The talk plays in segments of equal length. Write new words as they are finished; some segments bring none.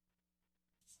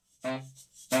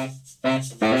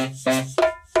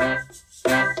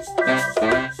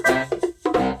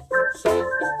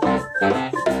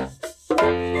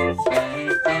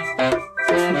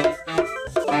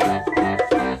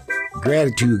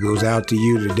Gratitude goes out to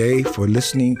you today for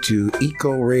listening to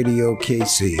Eco Radio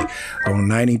KC on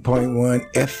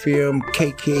 90.1 FM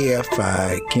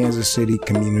KKFI, Kansas City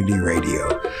Community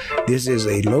Radio. This is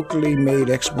a locally made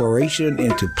exploration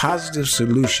into positive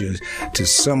solutions to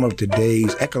some of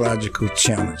today's ecological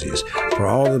challenges for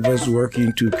all of us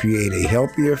working to create a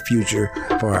healthier future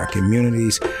for our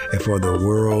communities and for the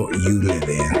world you live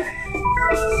in.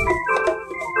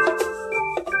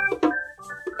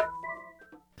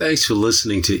 Thanks for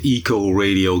listening to Eco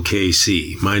Radio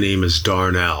KC. My name is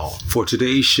Darnell. For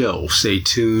today's show, stay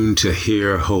tuned to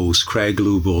hear host Craig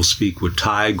Lubel speak with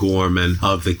Ty Gorman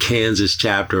of the Kansas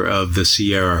chapter of the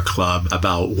Sierra Club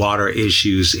about water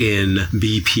issues in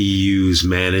BPU's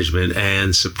management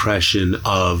and suppression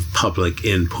of public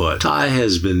input. Ty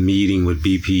has been meeting with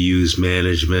BPU's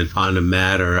management on a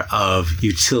matter of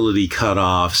utility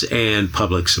cutoffs and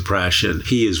public suppression.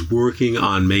 He is working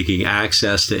on making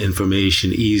access to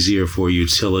information easier for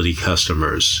utility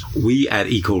customers. We at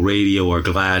Eco Radio are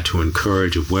glad to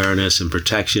encourage awareness and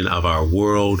protection of our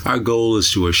world. Our goal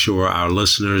is to assure our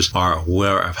listeners are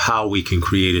aware of how we can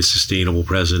create a sustainable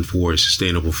present for a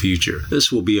sustainable future. This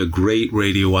will be a great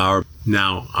radio hour.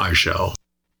 Now, our show.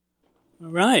 All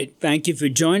right. Thank you for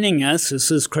joining us.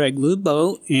 This is Craig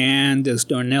Lubo, and as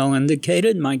Darnell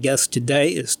indicated, my guest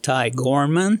today is Ty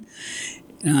Gorman.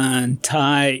 And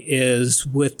Ty is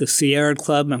with the Sierra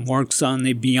Club and works on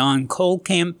the Beyond Coal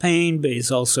campaign, but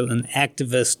he's also an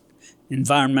activist,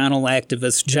 environmental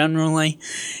activist generally.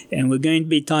 And we're going to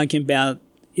be talking about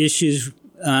issues,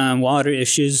 water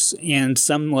issues, and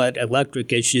somewhat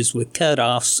electric issues with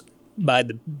cutoffs by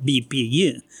the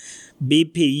BPU.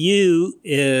 BPU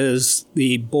is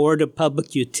the Board of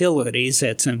Public Utilities.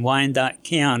 That's in Wyandotte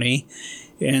County,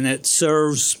 and it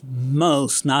serves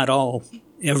most, not all,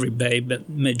 everybody, but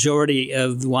majority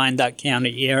of the Wyandotte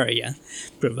County area,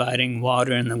 providing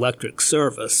water and electric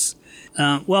service.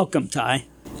 Welcome, Ty.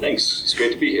 Thanks. It's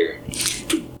great to be here.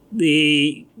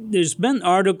 There's been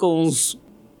articles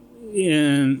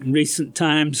in recent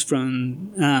times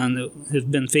from that have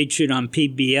been featured on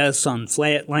PBS on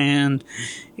Flatland,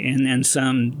 and then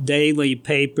some daily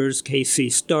papers,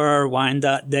 KC Star,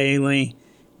 Wyandotte Daily,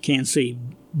 Kansas City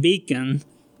Beacon,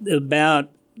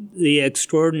 about the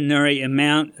extraordinary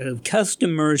amount of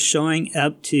customers showing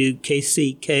up to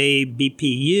KCK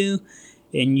BPU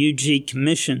and UG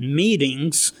Commission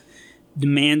meetings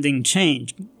demanding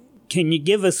change. Can you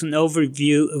give us an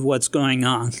overview of what's going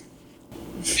on?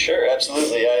 Sure,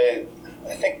 absolutely. I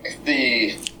think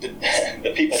the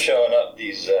people showing up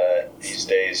these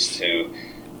days to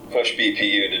push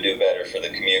BPU to do better for the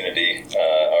community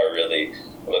are really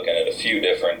looking at a few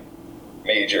different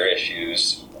major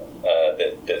issues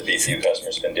that BPU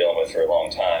customers have been dealing with for a long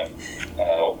time.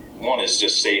 One is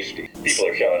just safety. People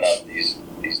are showing up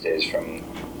these days from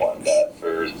Wyandotte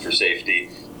for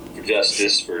safety, for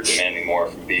justice, for demanding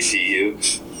more from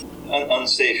BPU.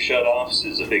 Unsafe shutoffs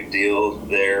is a big deal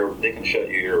there. They can shut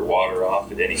your water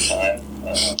off at any time.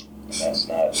 That's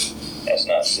not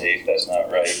safe. That's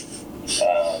not right.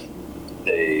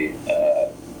 They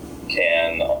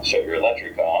can shut your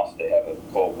electric off. They have a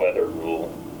cold weather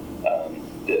rule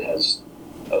that has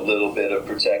a little bit of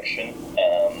protection.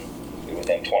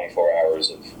 Within 24 hours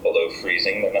of below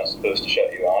freezing, they're not supposed to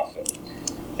shut you off.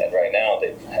 And right now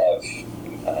they have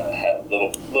had a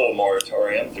little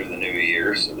moratorium through the new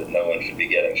year so that no one should be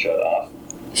getting shut off.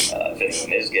 If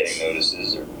anyone is getting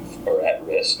notices or at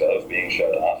risk of being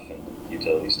shut off, and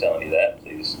utilities telling you that,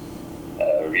 please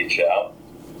reach out.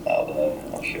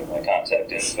 I'll share my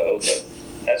contact info. But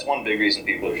that's one big reason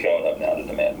people are showing up now to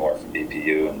demand more from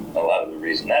BPU, and a lot of the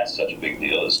reason that's such a big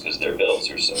deal is because their bills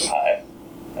are so high.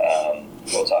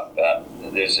 We'll talk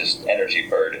about, there's just energy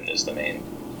burden is the main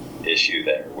issue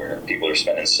there, where people are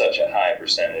spending such a high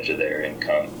percentage of their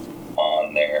income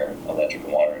on their electric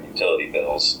and water and utility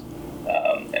bills.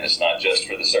 And it's not just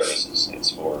for the services,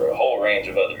 it's for a whole range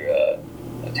of other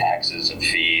taxes and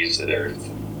fees that are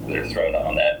thrown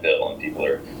on that bill, and people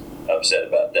are upset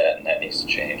about that, and that needs to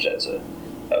change. That's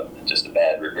just a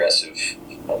bad regressive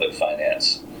public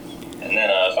finance. And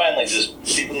then finally, just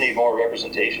people need more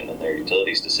representation in their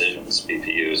utilities decisions.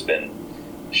 BPU has been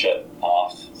shut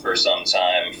off for some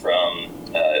time from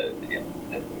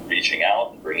reaching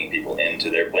out and bringing people into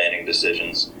their planning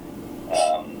decisions.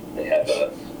 They have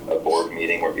a board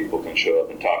meeting where people can show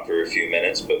up and talk for a few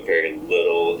minutes, but very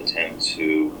little attempt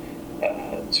to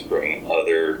bring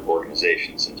other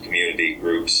organizations and community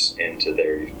groups into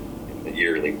their the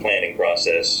yearly planning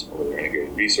process or their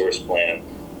integrated resource plan,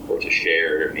 or to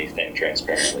share anything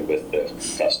transparently with the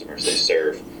customers they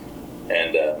serve.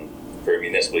 And for a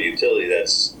municipal utility,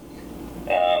 that's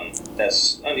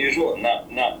unusual and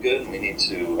not good. We need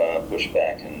to push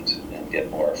back and get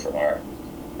more from our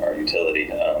utility.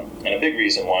 And a big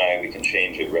reason why we can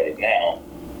change it right now,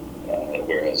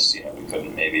 whereas we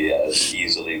couldn't maybe as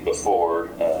easily before,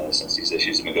 since these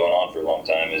issues have been going on for a long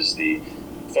time, is the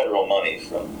federal money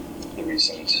from the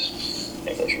recent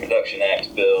Inflation Reduction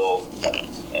Act bill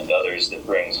and others that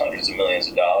brings hundreds of millions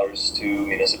of dollars to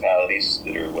municipalities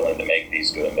that are willing to make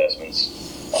these good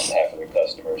investments on behalf of their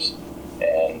customers.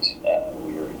 And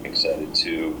we were excited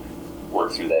to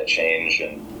work through that change,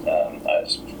 and I've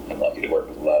been lucky to work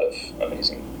with a lot of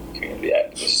amazing community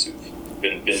activists who've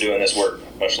been doing this work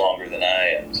much longer than I,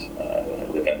 and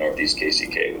I live in Northeast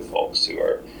KCK with folks who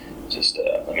are just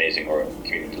amazing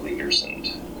community leaders and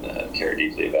care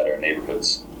deeply about our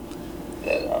neighborhoods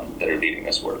that are leading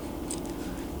this work.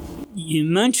 You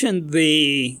mentioned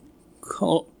the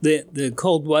cold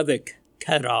weather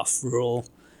cutoff rule.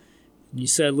 You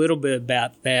said a little bit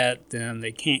about that.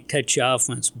 They can't cut you off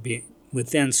when it's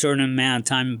within a certain amount of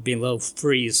time below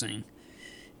freezing.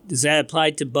 Does that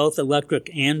apply to both electric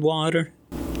and water?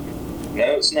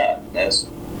 No, it's not. That's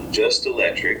just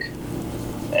electric,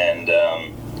 and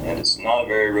it's not a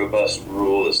very robust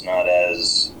rule. It's not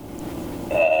as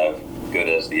good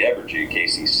as the Evergy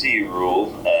KCC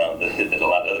rule that a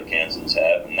lot of other Kansans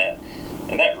have, and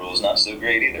that rule is not so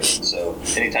great either. So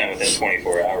anytime within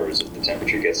 24 hours, if the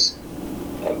temperature is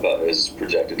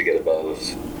projected to get above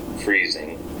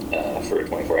freezing for a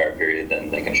 24-hour period, then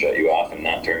they can shut you off and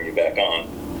not turn you back on.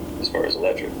 As far as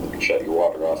electric, they can shut your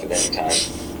water off at any time,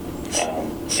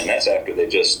 and that's after they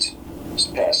just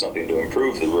passed something to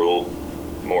improve the rule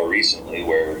more recently,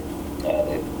 where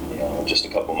just a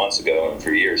couple months ago, and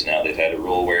for years now, they've had a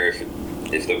rule where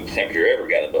if the temperature ever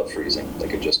got above freezing, they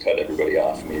could just cut everybody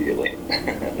off immediately,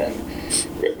 and then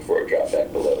right before it dropped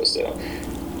back below. So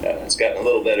it's gotten a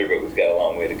little better, but we've got a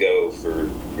long way to go for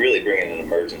really bringing an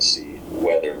emergency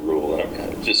weather rule.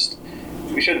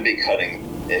 And we shouldn't be cutting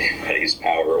anybody's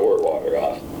power or water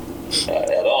off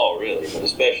at all, really, but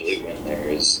especially when there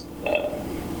is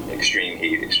extreme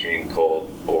heat, extreme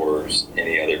cold, or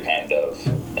any other kind of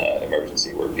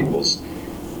emergency where people's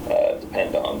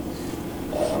depend on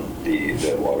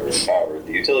the water and power.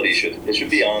 The utility should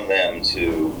be on them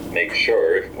to make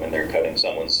sure when they're cutting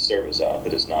someone's service off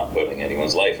that it's not putting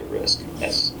anyone's life at risk.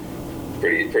 That's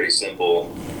pretty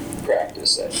simple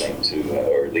practice, I think,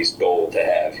 or at least goal to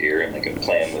have here, and they can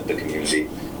plan with the community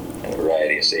and a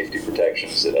variety of safety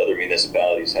protections that other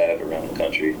municipalities have around the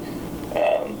country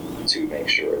to make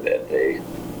sure that they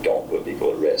don't put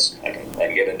people at risk. I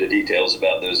can get into details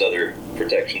about those other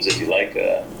protections if you like,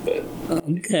 but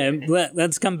okay.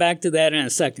 Let's come back to that in a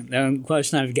second. The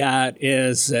question I've got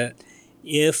is that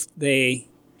if they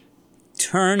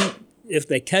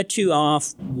cut you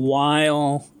off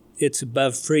while it's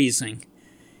above freezing,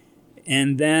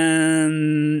 and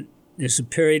then there's a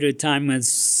period of time when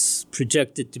it's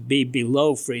projected to be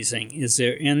below freezing, is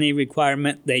there any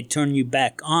requirement they turn you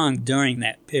back on during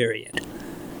that period?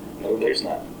 No, there's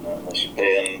not. Unless you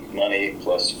pay them money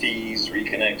plus fees,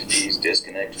 reconnect fees,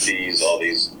 disconnect fees, all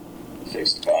these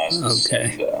fixed costs.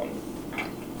 Okay.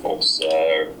 And folks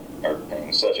are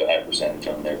paying such a high percentage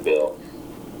on their bill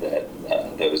that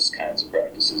those kinds of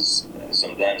practices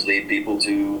sometimes lead people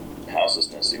to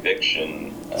houselessness,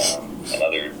 eviction, and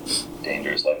other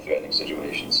dangerous, life-threatening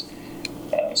situations.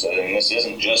 So then this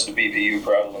isn't just a BPU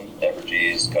problem.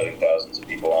 Evergy is cutting thousands of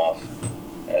people off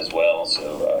as well.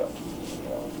 So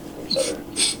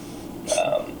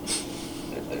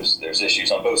there's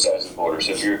issues on both sides of the border.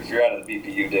 So if you're out of the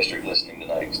BPU district listening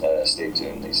tonight, stay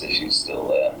tuned. These issues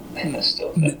still affect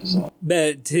us all.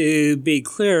 But to be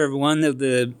clear, one of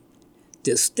the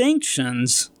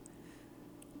distinctions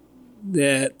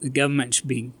that the government should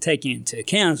be taking into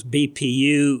account is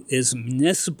BPU is a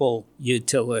municipal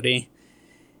utility.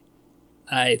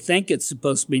 I think it's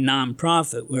supposed to be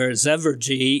nonprofit, whereas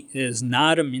Evergy is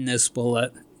not a municipal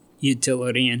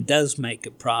utility and does make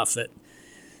a profit.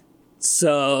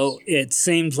 So it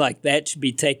seems like that should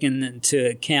be taken into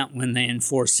account when they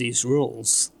enforce these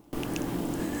rules.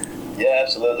 Yeah,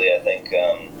 absolutely. I think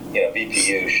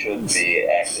BPU should be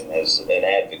acting as an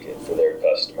advocate for their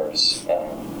customers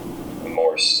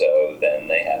more so than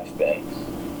they have been.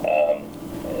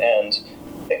 And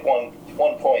I think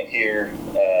one point here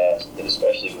that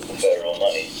especially with the federal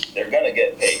money, they're going to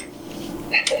get paid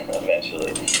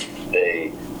eventually.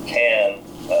 They can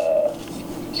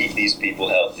keep these people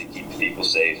healthy, keep people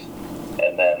safe,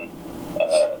 and then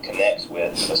connects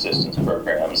with assistance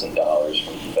programs and dollars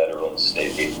from federal and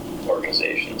state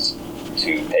organizations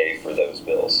to pay for those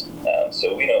bills.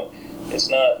 So we know it's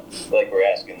not like we're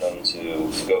asking them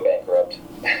to go bankrupt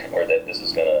or that this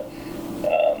is going to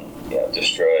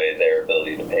destroy their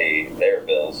ability to pay their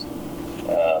bills.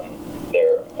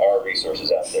 There are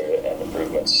resources out there and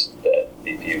improvements that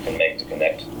BPU can make to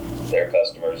connect their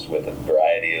customers with a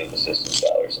variety of assistance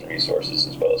dollars and resources,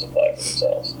 as well as apply for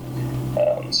themselves.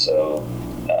 And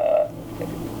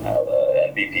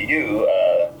BPU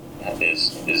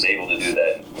is able to do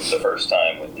that for the first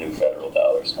time with new federal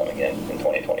dollars coming in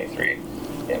 2023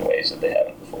 in ways that they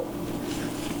haven't before.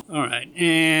 All right.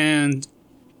 And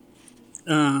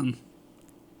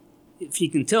if you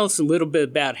can tell us a little bit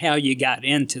about how you got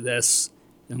into this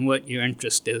and what your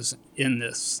interest is in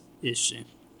this issue.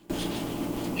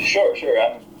 Sure.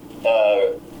 I'm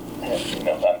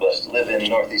blessed to live in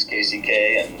Northeast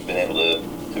KCK and been able to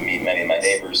meet many of my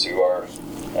neighbors who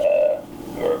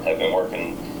have been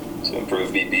working to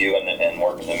improve BPU and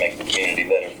working to make the community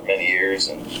better for many years.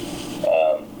 And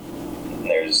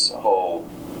there's a whole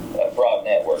broad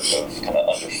network of kind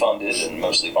of underfunded and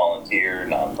mostly volunteer,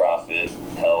 nonprofit,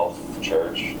 health,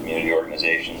 church, community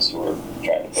organizations who are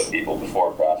trying to put people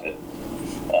before profit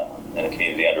in a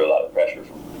community under a lot of pressure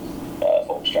from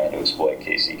folks trying to exploit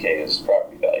KCK as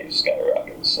property values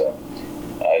skyrocket. So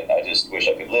I just wish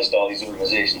I could list all these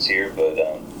organizations here, but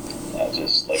I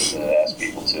just like to ask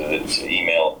people to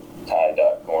email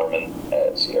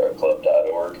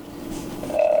ty.gorman@sierraclub.org.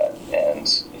 And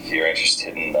if you're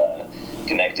interested in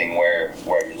connecting where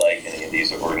you like any of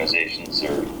these organizations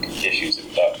or issues that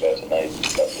we talked about tonight,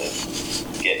 I'd love to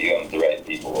get you with the right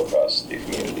people across the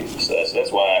community. So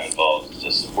that's why I'm involved, is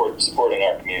just supporting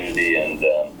our community, and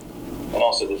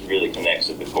also this really connects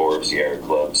at the core of Sierra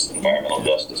Club's environmental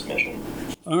justice mission.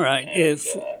 All right. And,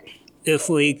 if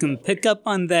we can pick up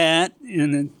on that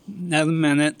in another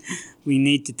minute, we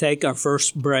need to take our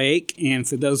first break. And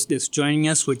for those just joining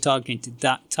us, we're talking to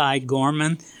Ty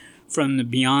Gorman from the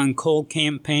Beyond Coal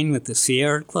campaign with the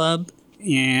Sierra Club.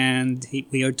 And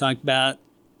we are talking about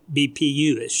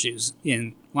BPU issues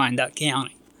in Wyandotte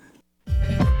County.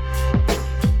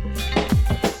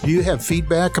 Do you have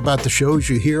feedback about the shows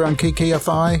you hear on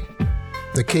KKFI?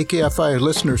 The KKFI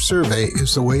Listener Survey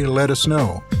is the way to let us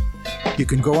know. You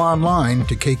can go online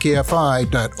to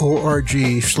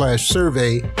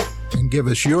kkfi.org/survey and give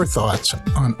us your thoughts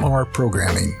on our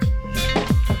programming.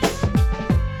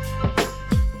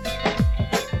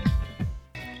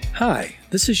 Hi,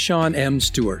 this is Sean M.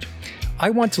 Stewart.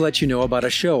 I want to let you know about a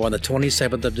show on the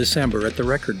 27th of December at the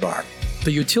Record Bar.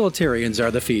 The Utilitarians are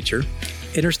the feature.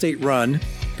 Interstate Run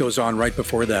goes on right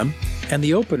before them, and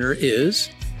the opener is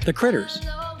The Critters.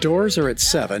 Doors are at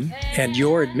 7, and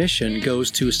your admission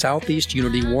goes to Southeast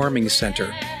Unity Warming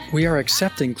Center. We are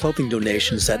accepting clothing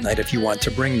donations that night if you want to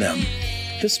bring them.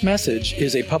 This message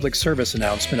is a public service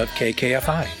announcement of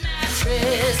KKFI.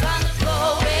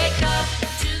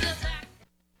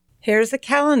 Here's a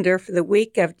calendar for the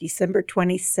week of December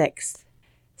 26th.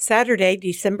 Saturday,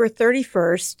 December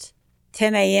 31st,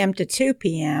 10 a.m. to 2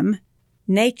 p.m.,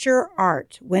 Nature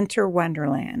Art Winter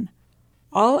Wonderland.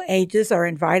 All ages are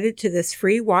invited to this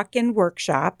free walk-in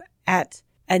workshop at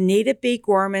Anita B.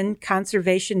 Gorman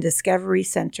Conservation Discovery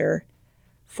Center,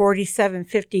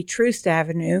 4750 Troost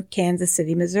Avenue, Kansas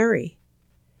City, Missouri.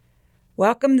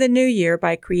 Welcome the new year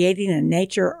by creating a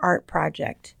nature art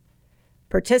project.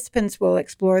 Participants will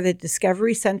explore the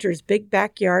Discovery Center's big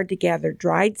backyard to gather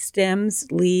dried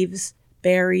stems, leaves,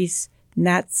 berries,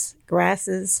 nuts,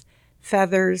 grasses,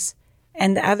 feathers,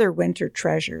 and other winter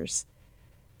treasures.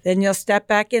 Then you'll step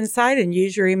back inside and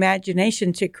use your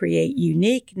imagination to create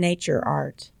unique nature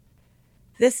art.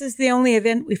 This is the only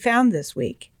event we found this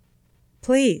week.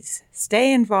 Please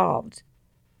stay involved.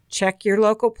 Check your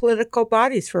local political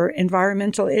bodies for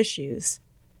environmental issues.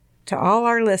 To all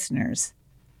our listeners,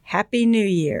 Happy New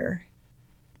Year.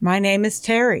 My name is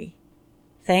Terry.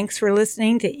 Thanks for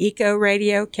listening to Eco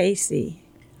Radio KC.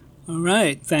 All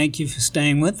right. Thank you for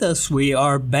staying with us. We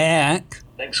are back.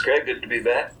 Thanks, Craig. Good to be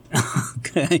back.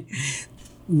 Okay.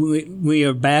 We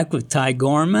are back with Ty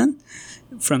Gorman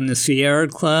from the Sierra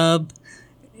Club,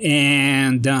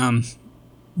 and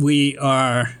we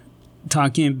are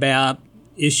talking about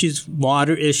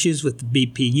water issues with the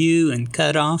BPU and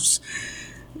cutoffs.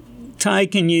 Ty,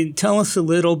 can you tell us a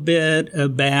little bit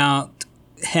about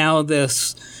how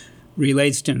this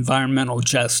relates to environmental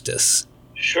justice?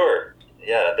 Sure.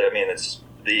 Yeah, I mean,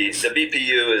 the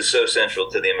BPU is so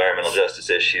central to the environmental justice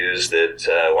issues that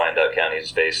Wyandotte County has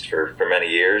faced for many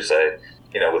years.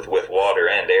 With water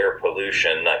and air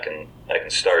pollution, I can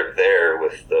start there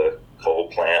with the coal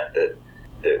plant that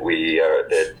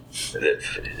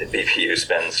BPU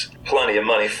spends plenty of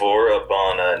money for up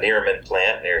on a Nearman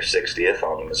plant near 60th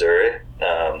on the Missouri.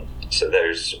 So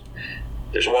there's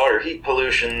water heat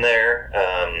pollution there,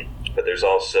 but there's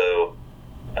also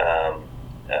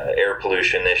air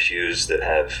pollution issues that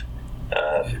have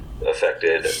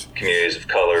affected communities of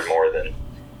color more than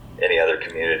any other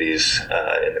communities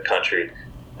in the country.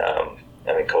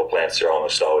 Coal plants are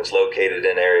almost always located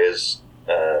in areas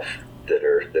that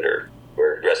are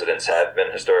where residents have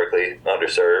been historically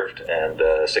underserved, and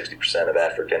 60% of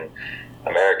African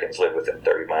Americans live within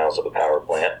 30 miles of a power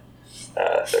plant.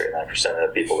 39%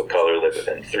 of people of color live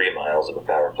within 3 miles of a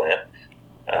power plant.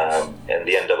 And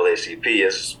the NAACP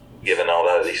has given all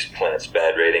of these plants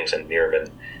bad ratings, and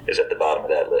Nearman is at the bottom of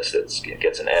that list. It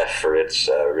gets an F for its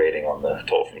rating on the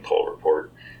Toll from Coal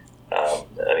report.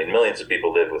 Millions of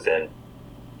people live within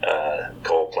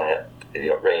coal plant,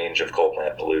 range of coal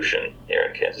plant pollution here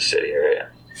in Kansas City area.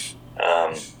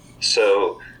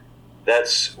 So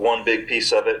that's one big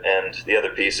piece of it, and the other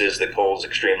piece is that coal is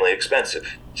extremely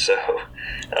expensive. So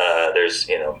there's,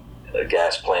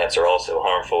 gas plants are also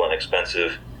harmful and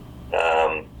expensive.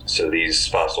 So these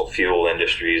fossil fuel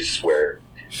industries, where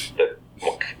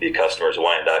the customers of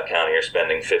Wyandotte County are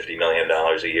spending $50 million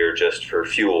a year just for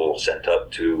fuel sent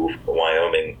up to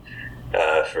Wyoming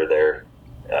for their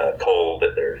coal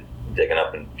that they're digging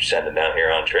up and sending down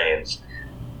here on trains.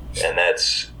 And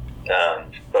that's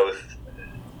both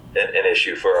an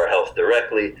issue for our health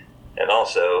directly, and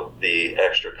also the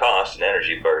extra cost and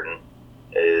energy burden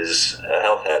is a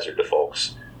health hazard to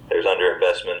folks. There's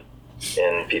underinvestment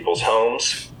in people's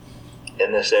homes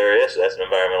in this area, so that's an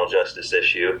environmental justice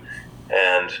issue.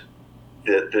 And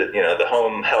the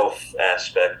home health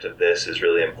aspect of this is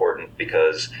really important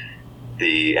because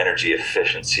the energy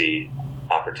efficiency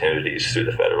opportunities through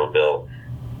the federal bill,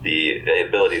 the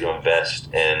ability to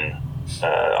invest in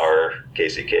our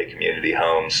KCK community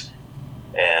homes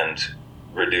and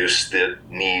reduce the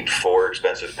need for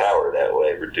expensive power that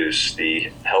way, reduce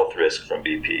the health risk from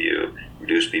BPU,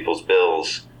 reduce people's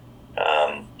bills.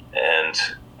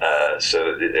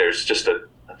 So there's just a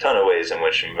ton of ways in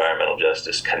which environmental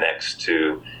justice connects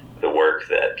to the work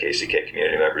that KCK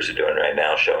community members are doing right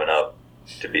now, showing up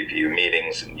to BPU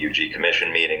meetings and UG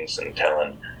Commission meetings and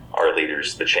telling our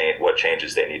leaders what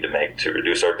changes they need to make to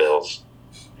reduce our bills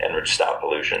and stop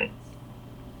pollution.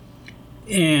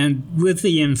 And with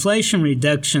the Inflation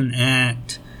Reduction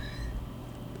Act,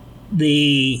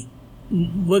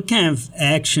 what kind of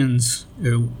actions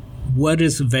or what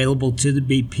is available to the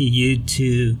BPU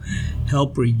to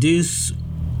help reduce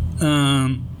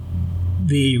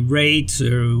the rates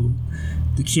or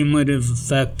the cumulative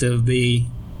effect of the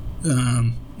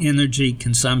energy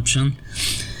consumption?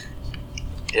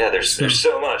 Yeah, there's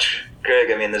so much, Greg.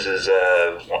 This is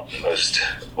most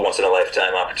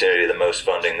once-in-a-lifetime opportunity, the most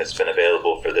funding that's been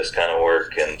available for this kind of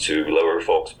work and to lower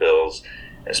folks' bills,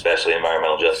 especially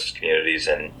environmental justice communities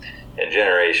and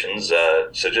generations.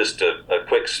 So just a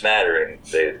quick smattering,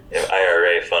 the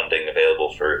IRA funding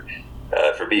available for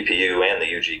BPU and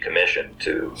the UG Commission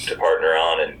to partner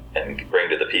on and bring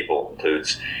to the people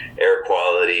includes air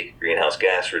quality, greenhouse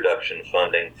gas reduction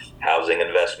funding, housing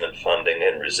investment funding,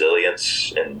 and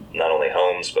resilience in not only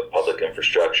homes but public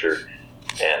infrastructure,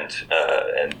 and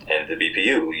the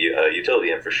BPU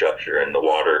utility infrastructure and the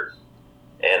water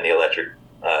and the electric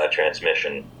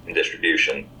transmission and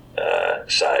distribution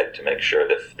side to make sure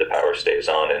that the power stays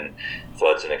on in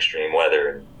floods and extreme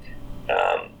weather.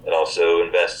 It also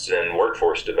invests in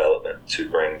workforce development to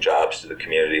bring jobs to the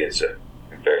community. It's a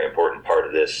very important part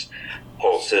of this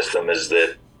whole system is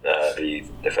that the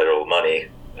federal money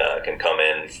can come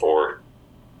in for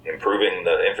improving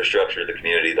the infrastructure of the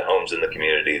community, the homes in the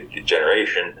community, the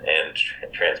generation and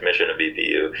transmission of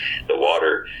BPU, the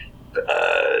water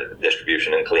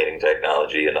distribution and cleaning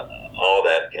technology, and all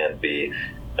that can be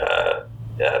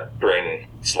bring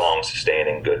long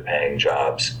sustaining, good paying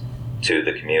jobs to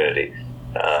the community.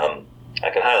 I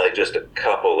can highlight just a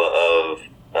couple of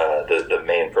the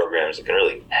main programs that can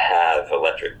really have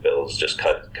electric bills, just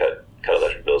cut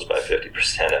electric bills by 50%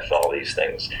 if all these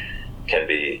things can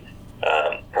be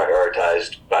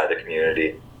prioritized by the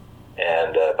community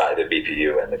and by the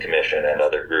BPU and the Commission and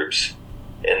other groups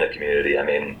in the community.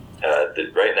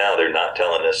 Right now they're not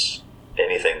telling us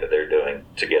anything that they're doing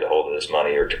to get a hold of this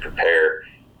money or to prepare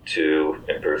to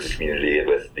improve the community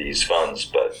with these funds,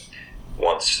 but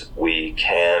once we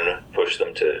can push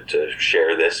them to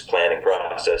share this planning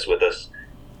process with us,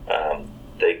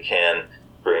 they can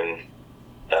bring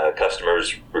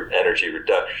customers energy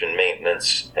reduction,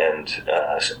 maintenance, and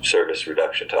service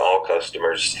reduction to all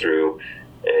customers through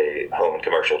a home and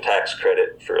commercial tax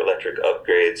credit for electric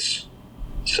upgrades,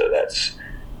 So that's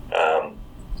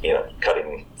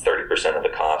cutting 30% of the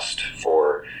cost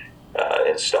for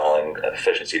installing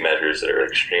efficiency measures that are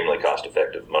extremely cost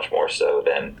effective, much more so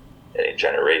than any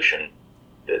generation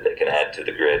that they can add to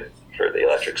the grid for the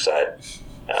electric side.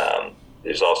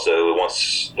 There's also,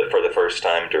 for the first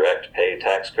time, direct pay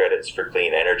tax credits for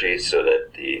clean energy, so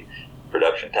that the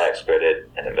production tax credit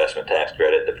and investment tax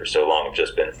credit that for so long have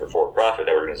just been for profit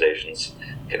organizations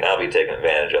can now be taken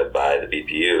advantage of by the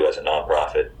BPU as a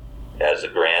nonprofit, as a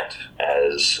grant,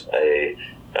 as a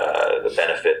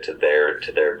benefit to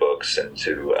their books, and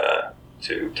to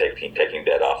taking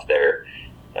debt off their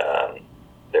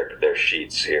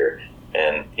sheets here.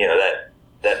 And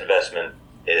that investment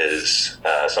is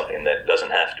something that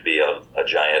doesn't have to be a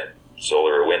giant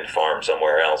solar or wind farm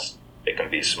somewhere else. It can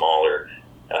be smaller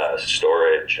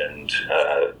storage and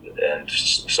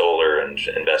solar and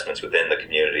investments within the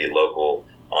community, local,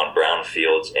 on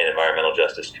brownfields in environmental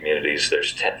justice communities.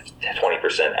 There's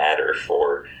 20% adder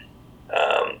for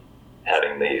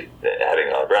having a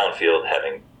brownfield,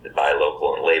 having the buy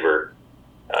local and labor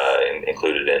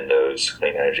included in those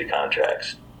clean energy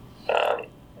contracts.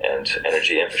 And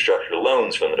energy infrastructure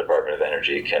loans from the Department of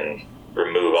Energy can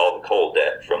remove all the coal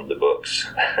debt from the books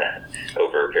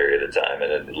over a period of time,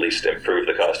 and at least improve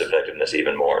the cost effectiveness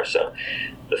even more. So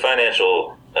the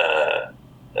financial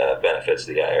benefits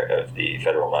of the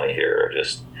federal money here are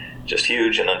just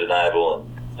huge and undeniable,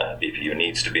 and BPU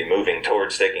needs to be moving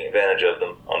towards taking advantage of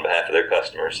them on behalf of their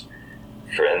customers,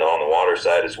 and on the water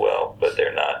side as well, but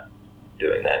they're not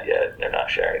doing that yet. They're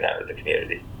not sharing that with the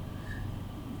community.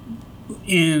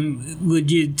 And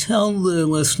would you tell the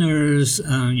listeners,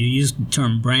 you used the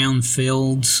term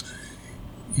brownfields,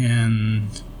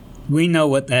 and we know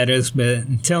what that is,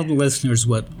 but tell the listeners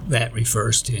what that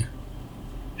refers to.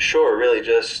 Sure, really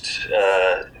just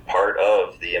part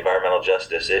of the environmental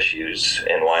justice issues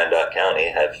in Wyandotte County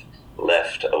have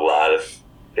left a lot of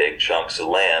big chunks of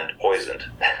land poisoned,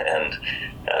 and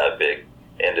big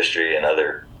industry and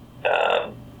other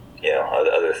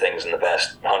things in the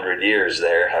past 100 years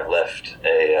there have left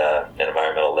an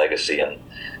environmental legacy in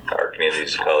our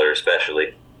communities of color,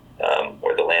 especially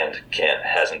where the land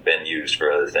hasn't been used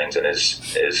for other things and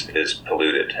is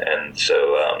polluted. And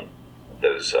so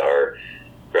those are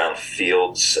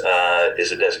brownfields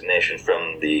is a designation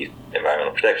from the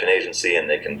Environmental Protection Agency, and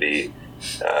they can be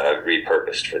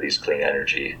repurposed for these clean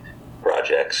energy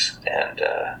projects and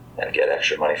get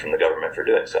extra money from the government for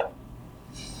doing so.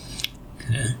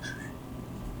 Okay.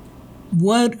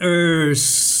 What are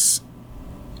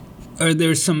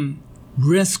there some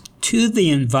risk to the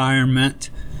environment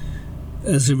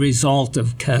as a result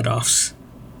of cutoffs?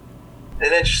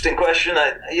 An interesting question.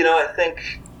 I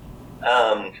think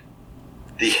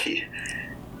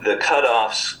the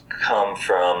cutoffs come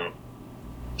from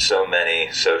so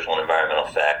many social and environmental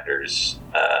factors,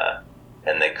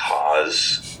 and they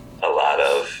cause a lot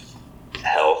of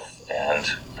health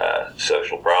and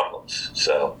social problems.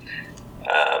 So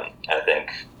I think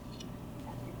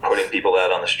putting people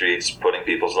out on the streets, putting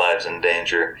people's lives in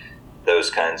danger, those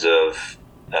kinds of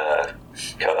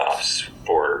cutoffs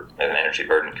for an energy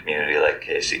burdened community like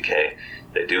KCK,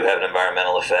 they do have an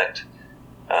environmental effect.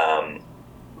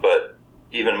 But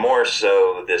even more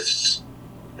so,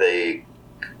 they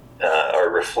are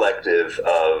reflective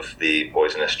of the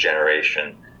poisonous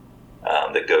generation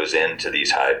that goes into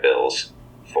these high bills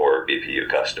for BPU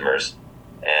customers,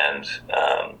 and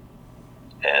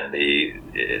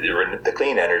the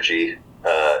clean energy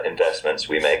investments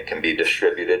we make can be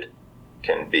distributed,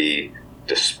 can be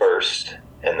dispersed,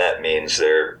 and that means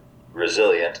they're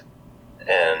resilient,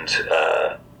 and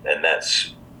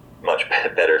that's much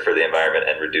better for the environment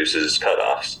and reduces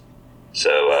cutoffs.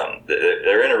 So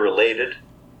they're interrelated,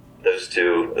 those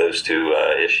two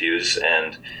issues,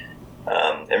 and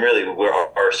really where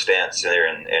our stance there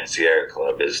in Sierra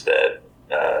Club is that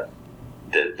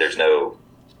there's no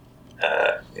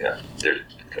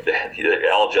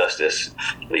all justice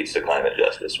leads to climate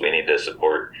justice. We need to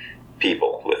support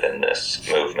people within this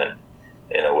movement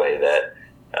in a way that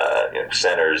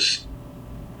centers,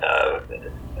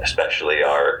 especially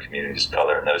our communities of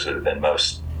color and those who have been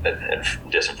most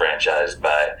disenfranchised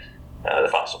by the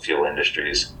fossil fuel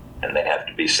industries, and they have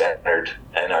to be centered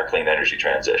in our clean energy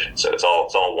transition. So it's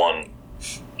all one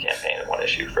campaign and one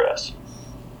issue for us.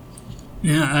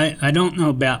 Yeah, I don't know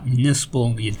about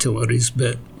municipal utilities,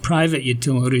 but private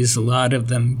utilities, a lot of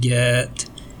them get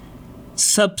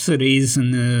subsidies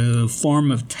in the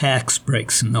form of tax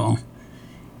breaks and all.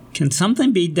 Can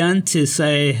something be done to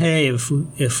say, hey, if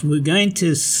we're going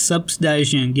to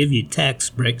subsidize you and give you tax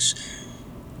breaks,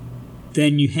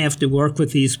 then you have to work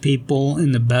with these people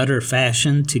in a better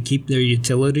fashion to keep their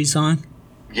utilities on?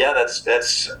 Yeah, that's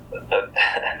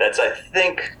I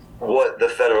think what the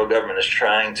federal government is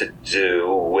trying to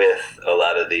do with a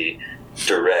lot of the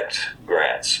direct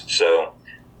grants. So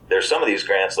there's some of these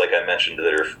grants, like I mentioned,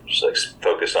 that are like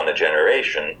focused on the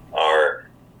generation, are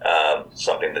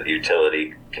something that the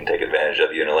utility can take advantage of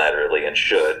unilaterally and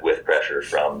should, with pressure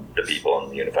from the people in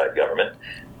the unified government.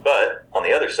 But on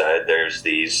the other side, there's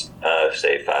these,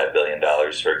 say, $5 billion,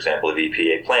 for example, of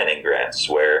EPA planning grants,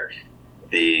 where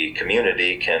the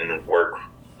community can work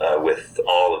with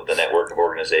all of the network of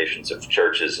organizations of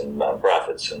churches and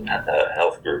nonprofits and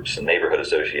health groups and neighborhood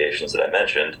associations that I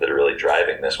mentioned that are really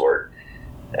driving this work.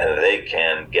 And they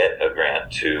can get a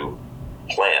grant to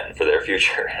plan for their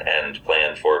future and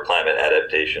plan for climate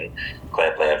adaptation,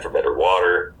 plan for better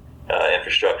water,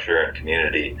 infrastructure, and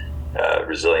community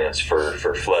resilience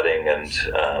for flooding and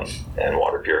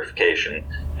water purification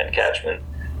and catchment,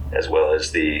 as well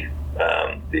as the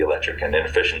electric and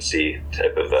inefficiency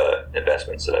type of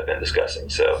investments that I've been discussing.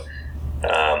 So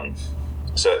I'd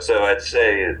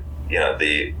say,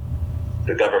 the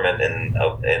government in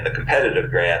the competitive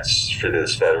grants for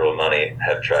this federal money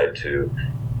have tried to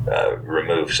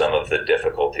remove some of the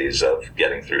difficulties of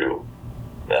getting through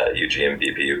UG and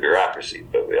BPU bureaucracy,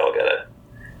 but we all gotta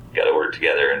work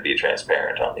together and be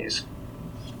transparent on these.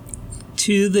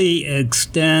 To the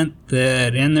extent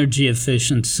that energy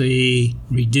efficiency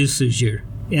reduces your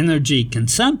energy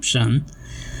consumption,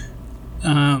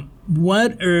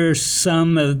 what are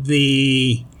some of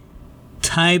the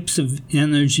types of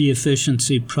energy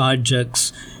efficiency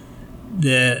projects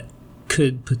that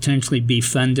could potentially be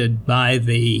funded by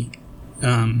the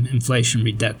Inflation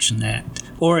Reduction Act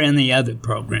or any other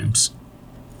programs?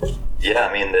 Yeah,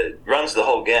 I mean, it runs the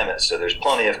whole gamut. So there's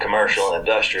plenty of commercial and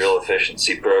industrial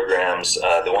efficiency programs.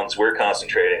 The ones we're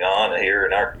concentrating on here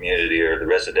in our community are the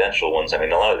residential ones. I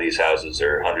mean, a lot of these houses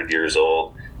are 100 years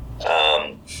old,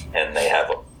 and they have,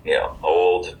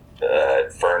 old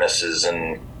furnaces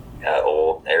and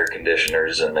old air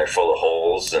conditioners, and they're full of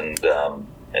holes, and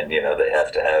they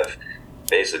have to have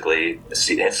basically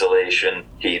insulation,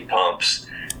 heat pumps,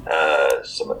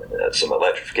 some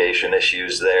electrification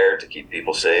issues there to keep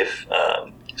people safe.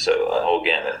 So a whole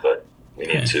gamut, but we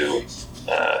need to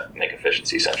make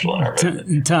efficiency central in our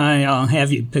movement. Ty, I'll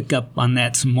have you pick up on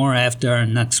that some more after our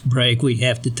next break. We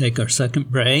have to take our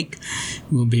second break.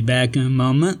 We'll be back in a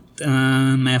moment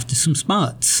after some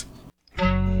spots.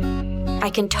 I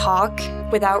can talk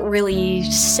without really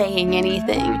saying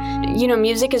anything.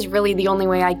 Music is really the only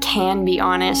way I can be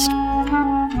honest.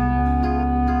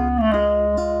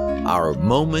 Our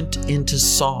moment into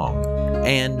song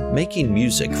and making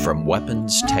music from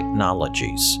Weapons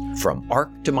Technologies from ARC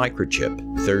to Microchip,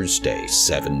 Thursday,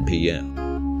 7 p.m.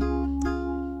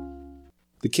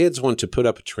 The kids want to put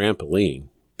up a trampoline,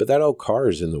 but that old car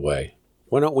is in the way.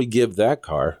 Why don't we give that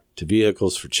car to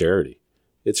Vehicles for Charity?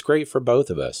 It's great for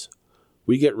both of us.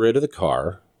 We get rid of the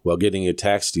car while getting a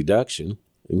tax deduction,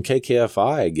 and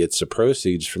KKFI gets the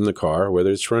proceeds from the car whether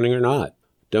it's running or not.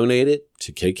 Donate it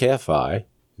to KKFI,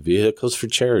 Vehicles for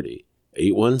Charity,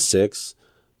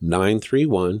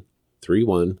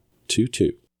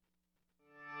 816-931-3122.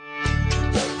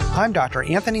 I'm Dr.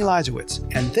 Anthony Lizowitz,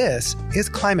 and this is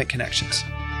Climate Connections.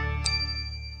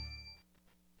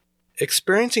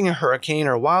 Experiencing a hurricane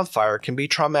or wildfire can be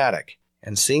traumatic,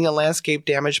 and seeing a landscape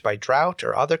damaged by drought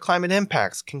or other climate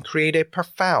impacts can create a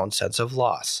profound sense of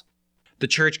loss. The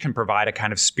church can provide a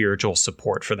kind of spiritual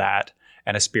support for that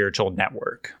and a spiritual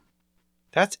network.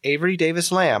 That's Avery Davis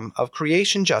Lamb of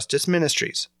Creation Justice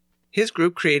Ministries. His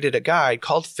group created a guide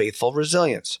called Faithful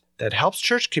Resilience that helps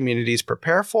church communities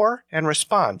prepare for and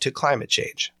respond to climate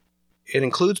change. It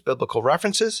includes biblical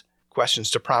references, questions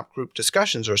to prompt group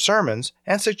discussions or sermons,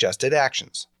 and suggested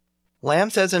actions. Lamb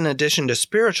says in addition to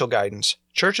spiritual guidance,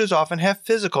 churches often have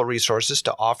physical resources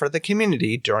to offer the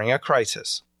community during a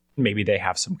crisis. Maybe they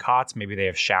have some cots, maybe they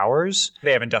have showers,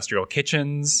 they have industrial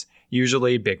kitchens,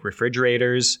 usually big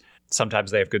refrigerators.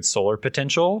 Sometimes they have good solar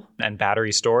potential and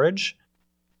battery storage.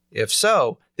 If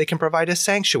so, they can provide a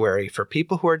sanctuary for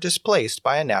people who are displaced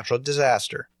by a natural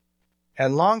disaster.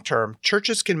 And long-term,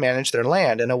 churches can manage their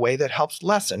land in a way that helps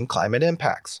lessen climate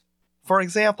impacts. For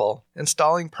example,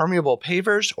 installing permeable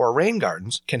pavers or rain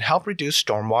gardens can help reduce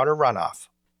stormwater runoff.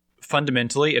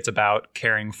 Fundamentally, it's about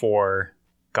caring for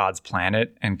God's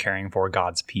planet and caring for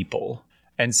God's people,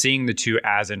 and seeing the two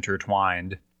as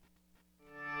intertwined.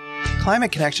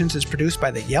 Climate Connections is produced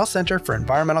by the Yale Center for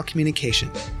Environmental Communication.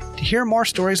 To hear more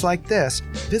stories like this,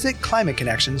 visit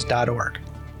climateconnections.org.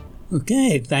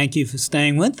 Okay, thank you for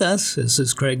staying with us. This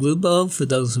is Craig Lubow. For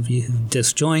those of you who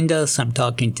just joined us, I'm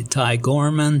talking to Ty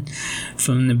Gorman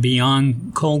from the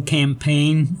Beyond Coal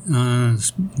campaign,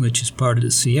 which is part of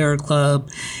the Sierra Club.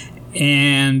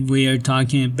 And we are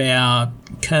talking about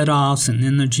cutoffs and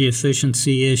energy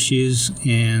efficiency issues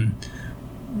in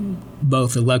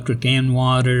both electric and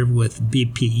water with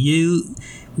BPU,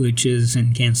 which is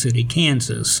in Kansas City,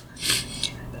 Kansas.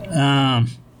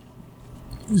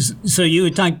 So you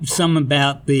would talk some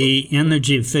about the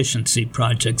energy efficiency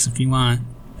projects, if you want to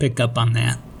pick up on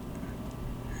that.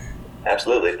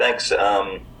 Absolutely, thanks.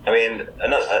 I'd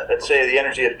say the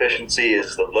energy efficiency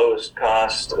is the lowest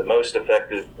cost, the most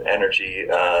effective energy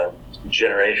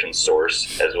generation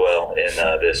source as well in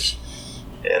this,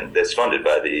 and it's funded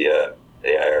by the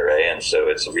IRA, and so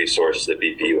it's a resource that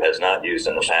BPU has not used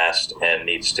in the past and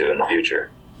needs to in the future.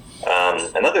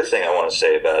 Another thing I want to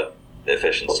say about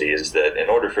efficiency is that in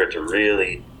order for it to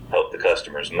really help the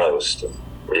customers most,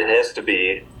 it has to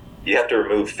be, you have to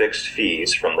remove fixed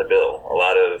fees from the bill. A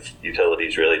lot of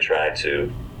utilities really try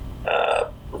to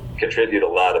contribute a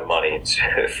lot of money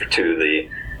to the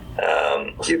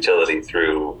utility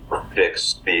through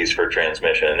fixed fees for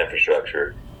transmission and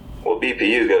infrastructure. Well,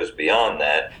 BPU goes beyond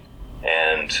that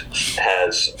and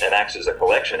acts as a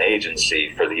collection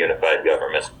agency for the unified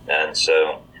government. And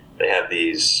so they have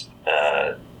these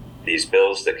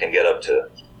bills that can get up to,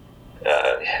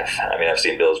 I've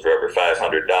seen bills for over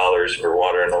 $500 for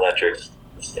water and electric,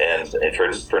 and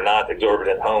for not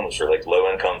exorbitant homes for like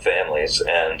low-income families.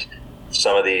 And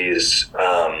some of these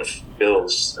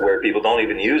bills where people don't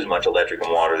even use much electric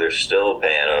and water, they're still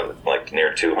paying like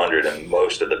near $200, and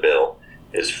most of the bill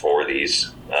is for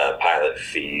these pilot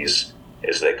fees,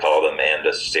 as they call them, and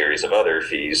a series of other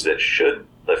fees that should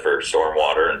for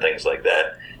stormwater and things like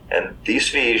that. And these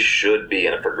fees should be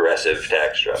in a progressive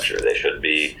tax structure. They should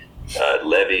be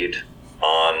levied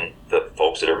on the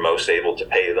folks that are most able to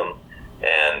pay them,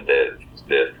 and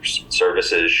the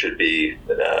services should be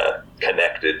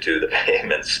connected to the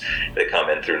payments that come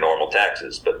in through normal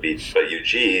taxes. But the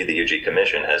UG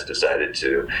Commission has decided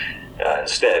to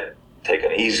instead take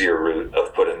an easier route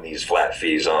of putting these flat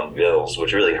fees on bills,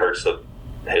 which really hurts the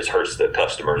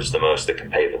customers the most that can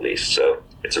pay the least. So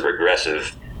it's a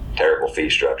regressive, terrible fee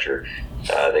structure.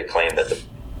 They claim that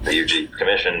the UG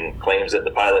Commission claims that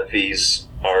the pilot fees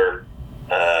are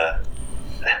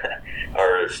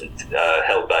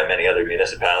held by many other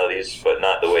municipalities, but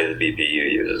not the way the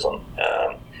BPU uses them.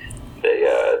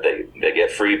 They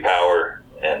get free power,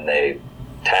 and they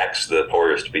tax the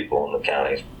poorest people in the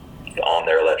county on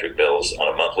their electric bills on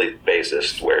a monthly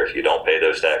basis, where if you don't pay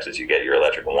those taxes, you get your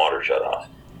electric and water shut off.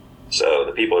 So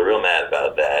the people are real mad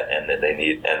about that, and that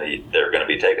they're going to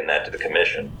be taking that to the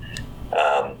commission,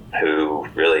 who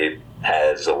really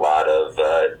has a lot of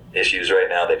issues right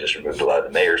now. They just removed a lot of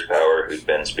the mayor's power, who's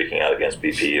been speaking out against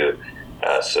BPU.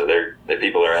 So the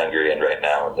people are angry, and right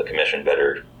now the commission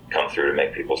better come through to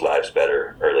make people's lives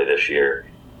better early this year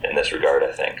in this regard,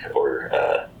 I think, or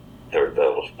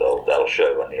that'll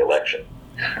show in the election.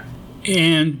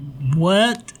 And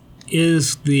what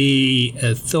is the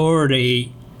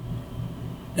authority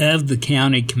of the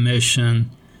county commission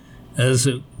as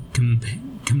it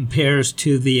compares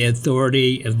to the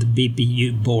authority of the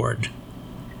BPU board?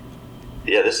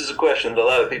 Yeah, this is a question that a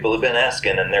lot of people have been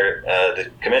asking, and the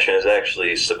commission is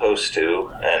actually supposed to,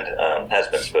 and has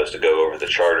been supposed to, go over the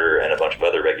charter and a bunch of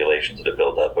other regulations that have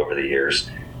built up over the years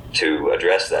to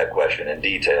address that question in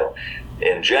detail.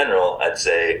 In general, I'd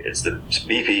say it's the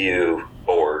BPU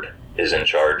board is in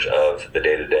charge of the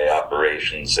day-to-day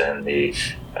operations and the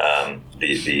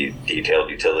detailed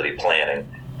utility planning.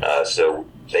 So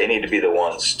they need to be the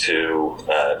ones to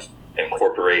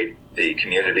incorporate the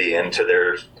community into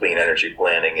their clean energy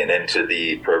planning and into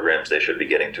the programs they should be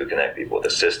getting to connect people with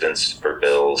assistance for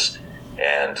bills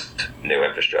and new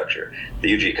infrastructure.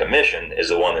 The UG Commission is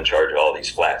the one in charge of all these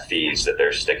flat fees that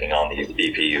they're sticking on the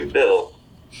BPU bill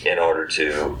in order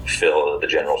to fill the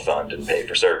general fund and pay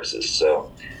for services.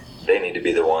 So they need to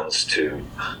be the ones to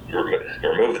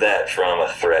remove that from a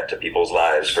threat to people's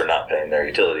lives for not paying their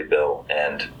utility bill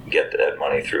and get that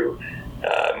money through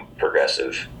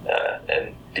progressive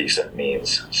and decent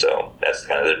means. So that's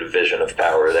kind of the division of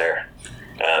power there.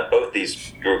 Both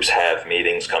these groups have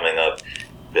meetings coming up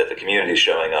that the community is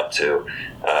showing up to.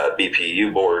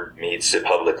 BPU board meets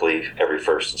publicly every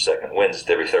first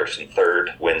and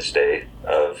third Wednesday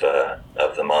of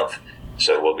the month.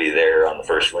 So we'll be there on the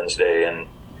first Wednesday in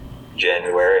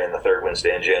January and the third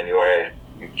Wednesday in January,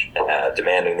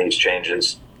 demanding these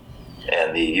changes.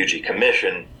 And the UG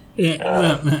Commission.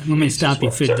 Let me stop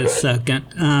you for just a second.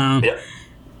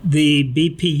 the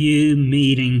BPU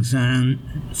meetings on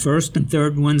first and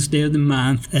third Wednesday of the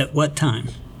month at what time?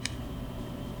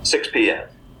 6 p.m.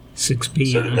 6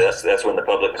 p.m. So that's when the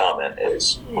public comment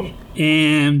is.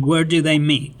 And where do they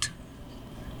meet?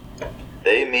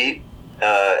 They meet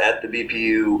at the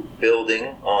BPU building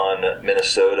on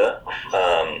Minnesota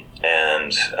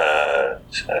and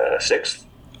 6th.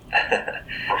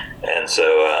 And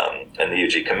so, and the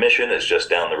UG Commission is just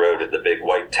down the road at the big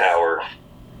white tower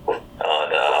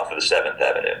off of the 7th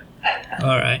Avenue.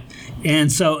 All right.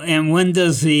 And when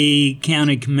does the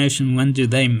county commission, when do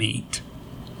they meet?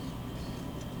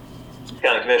 The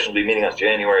county commission will be meeting on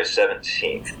January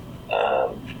 17th.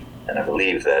 And I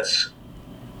believe that's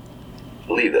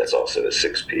also at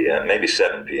 6 p.m., maybe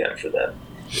 7 p.m. for them.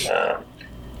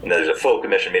 And there's a full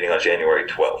commission meeting on January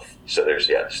 12th. So there's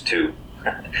two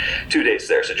dates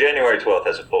there. So January 12th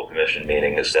has a full commission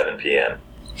meeting at 7 p.m.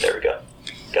 There we go.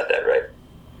 Got that right.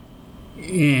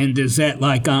 And is that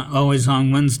like always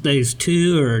on Wednesdays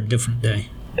too, or a different day?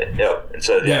 No. And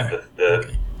so the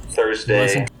okay.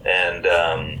 Thursday and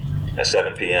at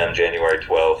 7 p.m. January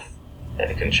 12th, and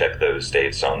you can check those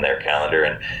dates on their calendar.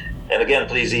 And again,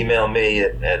 please email me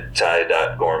at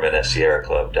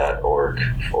ty.gorman@sierraclub.org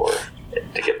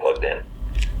to get plugged in.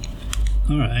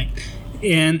 All right.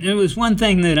 And it was one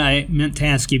thing that I meant to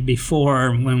ask you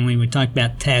before when we were talking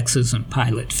about taxes and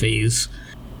pilot fees.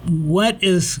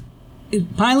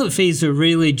 Pilot fees are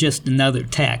really just another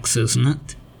tax, isn't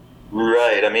it?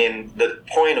 Right. I mean, the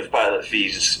point of pilot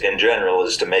fees in general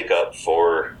is to make up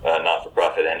for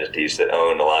not-for-profit entities that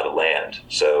own a lot of land.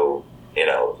 So,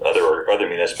 other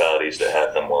municipalities that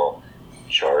have them will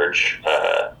charge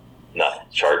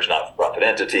not-for-profit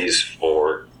entities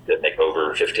that make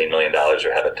over $15 million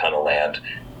or have a ton of land.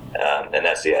 And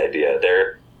that's the idea.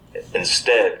 They're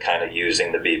instead kind of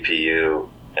using the BPU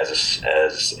as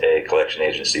a collection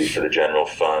agency for the general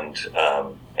fund,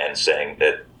 and saying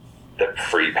that the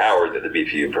free power that the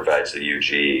BPU provides the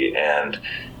UG and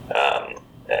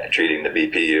treating the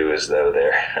BPU as though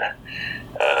they're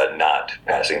not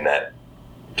passing that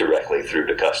directly through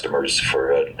to customers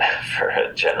for a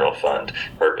general fund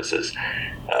purposes.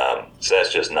 So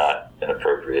that's just not an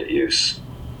appropriate use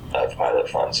of pilot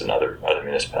funds, and other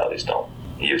municipalities don't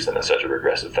use them in such a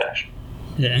regressive fashion.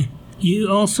 Okay.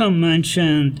 You also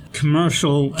mentioned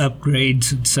commercial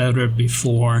upgrades, etc.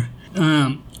 before.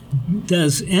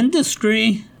 Does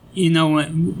industry,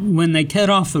 when they cut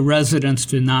off the residents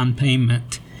for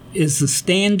non-payment, is the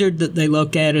standard that they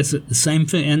look at, is it the same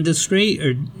for industry,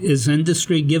 or is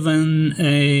industry given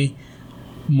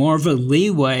more of a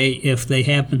leeway if they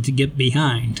happen to get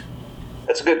behind?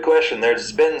 That's a good question.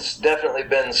 There's definitely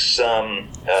been some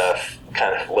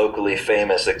kind of locally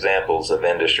famous examples of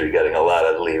industry getting a lot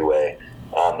of leeway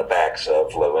on the backs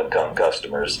of low-income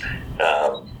customers.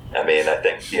 I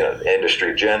think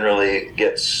industry generally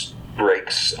gets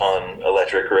breaks on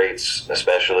electric rates,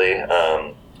 especially,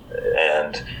 and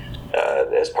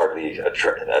as part of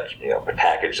the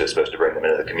package that's supposed to bring them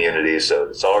into the community. So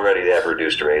it's already they have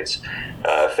reduced rates.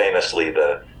 Famously,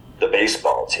 the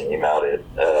baseball team out at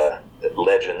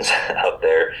Legends out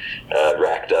there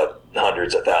racked up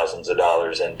hundreds of thousands of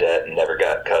dollars in debt and never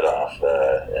got cut off,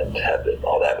 and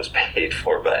all that was paid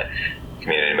for by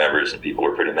community members, and people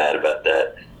were pretty mad about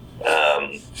that.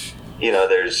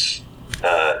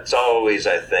 It's always,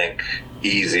 I think,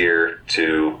 easier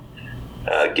to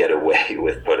get away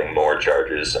with putting more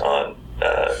charges on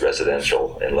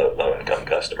residential and low-income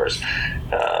customers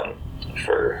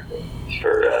for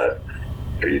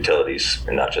utilities,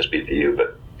 and not just BPU,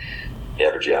 but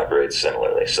Evergy operates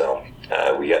similarly. So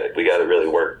we got to really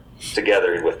work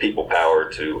together with people power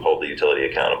to hold the utility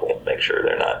accountable, make sure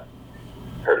they're not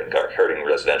hurting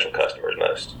residential customers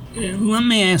most. Let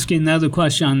me ask you another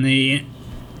question on the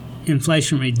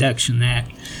Inflation Reduction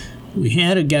Act. We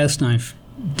had a guest, I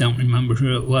don't remember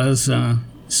who it was,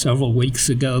 several weeks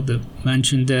ago that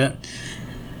mentioned it.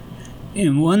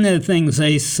 And one of the things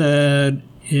they said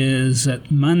is that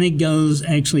money goes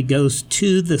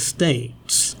to the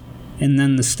states, and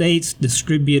then the states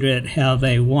distribute it how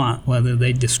they want, whether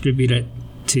they distribute it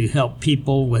to help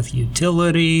people with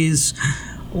utilities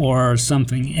or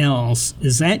something else.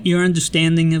 Is that your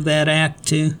understanding of that act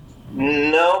too?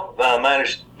 No, my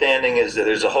understanding is that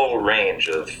there's a whole range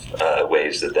of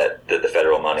ways that the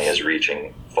federal money is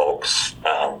reaching folks.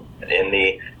 In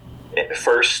the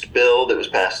first bill that was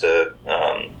passed a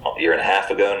year and a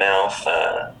half ago now,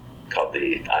 called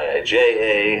the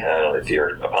IIJA, I don't know if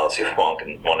you're a policy wonk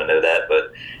and want to know that,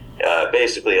 but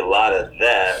basically a lot of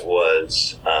that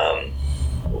was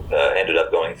ended up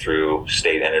going through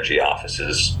state energy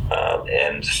offices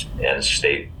and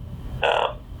state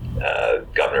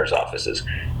governor's offices.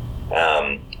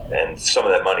 And some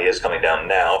of that money is coming down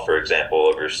now. For example,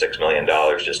 over $6 million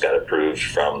just got approved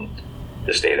from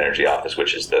the State Energy Office,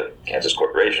 which is the Kansas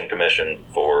Corporation Commission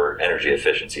for energy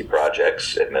efficiency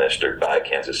projects administered by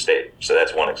Kansas State. So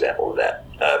that's one example of that.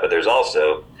 But there's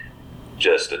also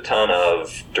just a ton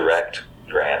of direct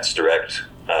grants, direct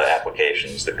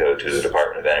applications that go to the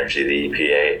Department of Energy, the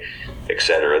EPA, et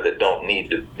cetera, that don't need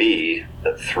to be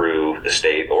through the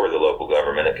state or the local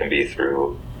government. It can be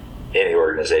through any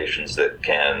organizations that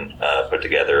can put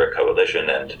together a coalition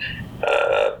and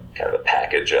kind of a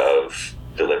package of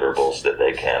deliverables that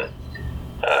they can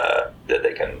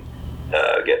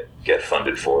get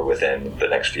funded for within the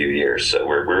next few years. So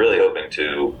we're really hoping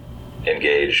to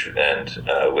engage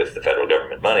with the federal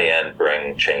government money and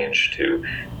bring change to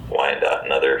Wyandotte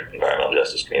and other environmental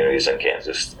justice communities in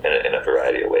Kansas in a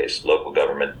variety of ways: local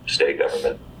government, state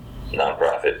government,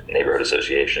 nonprofit, neighborhood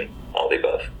association, all the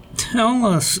above. Tell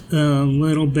us a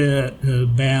little bit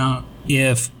about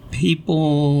if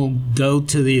people go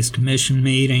to these commission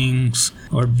meetings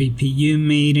or VPU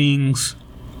meetings,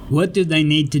 what do they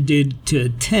need to do to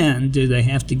attend? Do they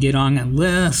have to get on a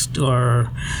list or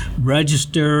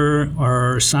register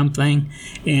or something?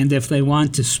 And if they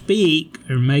want to speak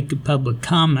or make a public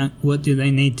comment, what do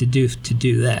they need to do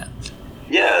that?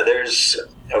 Yeah, there's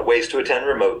ways to attend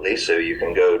remotely. So you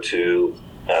can go to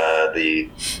the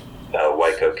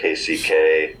WICO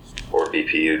KCK or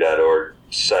BPU.org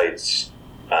sites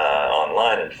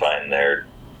online and find their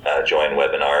join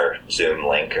webinar Zoom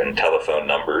link and telephone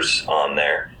numbers on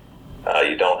there.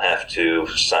 You don't have to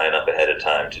sign up ahead of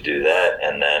time to do that.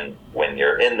 And then when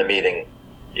you're in the meeting,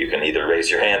 you can either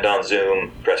raise your hand on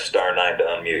Zoom, press *9 to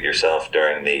unmute yourself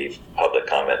during the public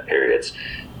comment periods.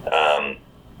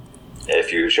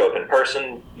 If you show up in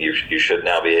person, you should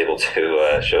now be able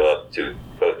to show up to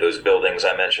both those buildings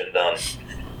I mentioned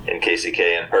in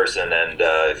KCK in person. And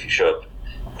if you show up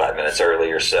 5 minutes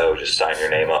early or so, just sign your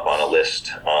name up on a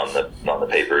list on the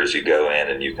paper as you go in,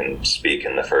 and you can speak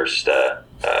in the first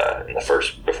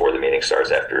before the meeting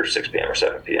starts, after 6 p.m. or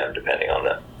 7 p.m. depending on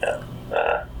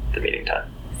the meeting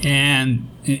time. And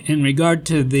in regard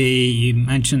to you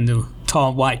mentioned the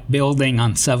tall white building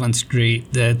on 7th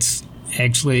Street that's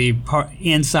actually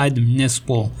inside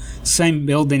the same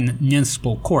building that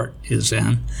municipal court is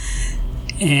in.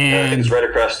 And it's right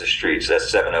across the street, so that's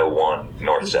 701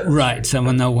 North 7th. Right,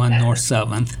 701 North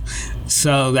 7th.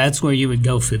 So that's where you would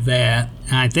go for that.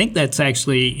 And I think that's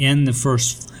actually on the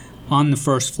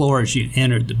first floor as you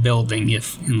entered the building,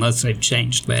 unless they've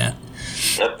changed that.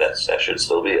 Nope, that should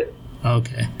still be it.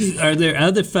 Okay. Are there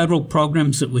other federal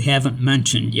programs that we haven't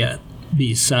mentioned yet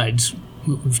besides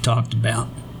what we've talked about?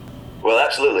 Well,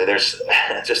 absolutely. There's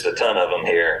just a ton of them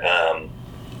here.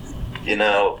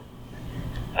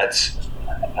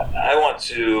 I want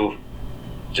to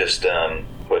just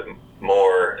put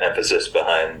more emphasis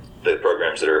behind the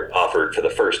programs that are offered for the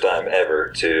first time ever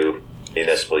to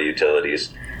municipal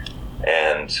utilities,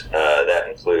 and that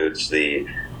includes the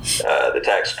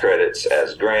tax credits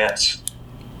as grants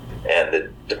and the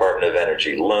Department of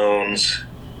Energy loans,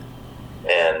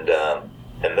 and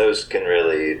those can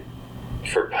really,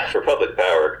 for public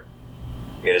power,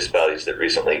 municipalities that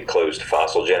recently closed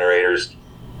fossil generators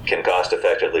can cost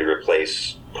effectively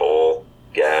replace coal,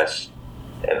 gas,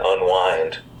 and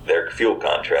unwind their fuel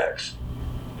contracts.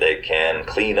 They can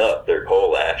clean up their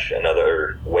coal ash and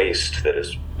other waste that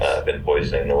has been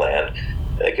poisoning the land.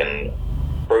 They can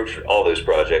approach all those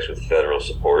projects with federal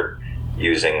support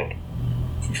using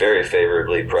very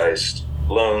favorably priced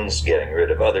loans, getting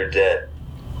rid of other debt,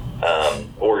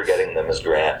 or getting them as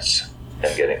grants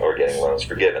and getting loans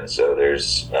forgiven. So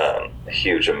there's a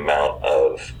huge amount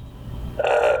of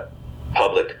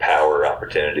public power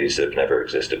opportunities that have never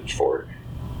existed before,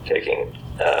 taking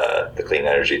the clean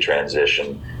energy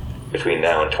transition. Between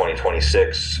now and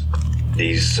 2026,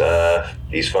 these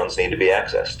funds need to be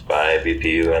accessed by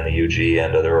BPU and the UG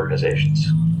and other organizations.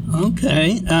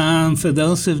 Okay. For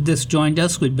those who've just joined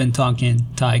us, we've been talking to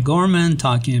Ty Gorman,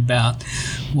 talking about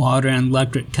water and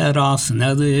electric cutoffs and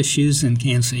other issues in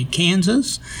Kansas City,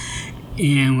 Kansas.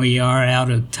 And we are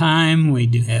out of time. We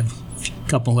do have a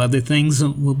couple other things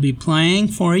that we'll be playing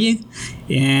for you.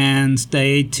 And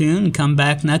stay tuned. Come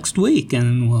back next week,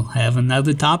 and we'll have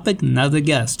another topic, another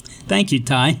guest. Thank you,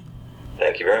 Ty.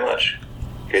 Thank you very much.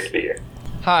 Good to be here.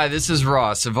 Hi, this is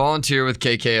Ross, a volunteer with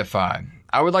KKFI.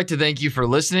 I would like to thank you for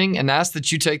listening and ask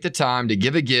that you take the time to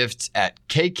give a gift at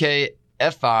kkfi.org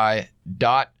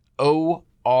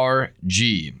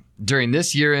during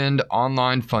this year-end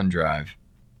online fund drive.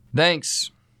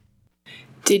 Thanks.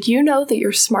 Did you know that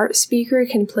your smart speaker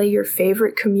can play your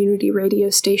favorite community radio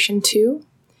station too?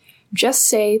 Just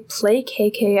say "Play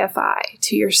KKFI" to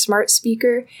to your smart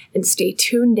speaker and stay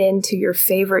tuned in to your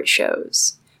favorite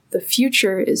shows. The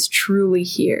future is truly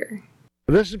here.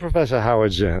 This is Professor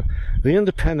Howard Zinn. The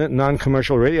independent,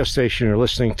 non-commercial radio station you're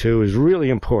listening to is really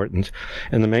important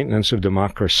in the maintenance of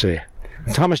democracy.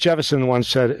 Thomas Jefferson once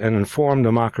said, an informed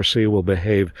democracy will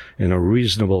behave in a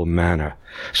reasonable manner.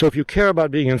 So if you care about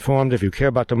being informed, if you care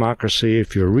about democracy,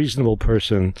 if you're a reasonable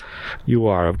person, you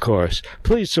are, of course,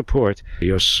 please support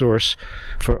your source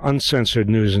for uncensored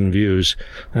news and views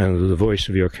and the voice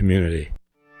of your community.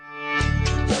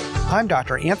 I'm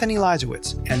Dr. Anthony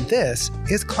Lizowitz, and this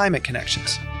is Climate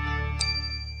Connections.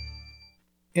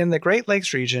 In the Great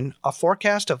Lakes region, a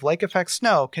forecast of lake-effect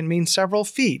snow can mean several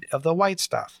feet of the white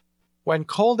stuff. When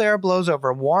cold air blows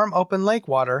over warm, open lake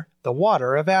water, the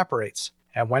water evaporates.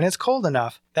 And when it's cold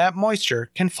enough, that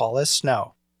moisture can fall as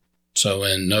snow. So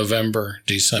in November,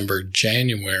 December,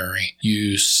 January,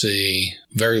 you see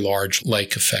very large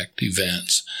lake effect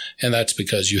events. And that's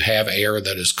because you have air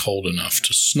that is cold enough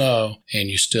to snow and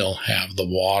you still have the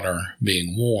water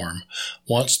being warm.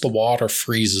 Once the water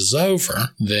freezes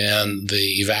over, then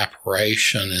the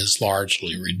evaporation is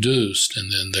largely reduced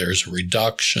and then there's a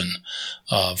reduction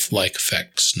of lake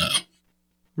effect snow.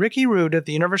 Ricky Rood at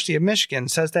the University of Michigan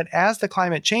says that as the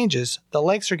climate changes, the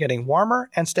lakes are getting warmer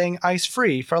and staying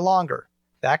ice-free for longer.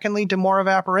 That can lead to more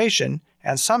evaporation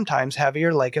and sometimes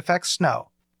heavier lake-effect snow.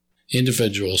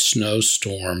 Individual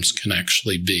snowstorms can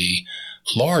actually be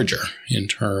larger in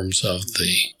terms of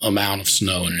the amount of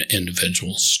snow in an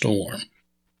individual storm.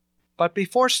 But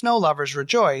before snow lovers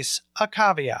rejoice, a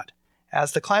caveat.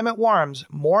 As the climate warms,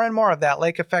 more and more of that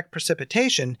lake-effect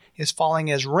precipitation is falling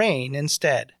as rain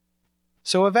instead.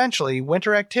 So eventually,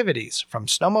 winter activities, from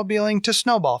snowmobiling to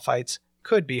snowball fights,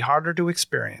 could be harder to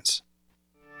experience.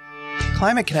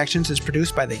 Climate Connections is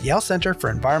produced by the Yale Center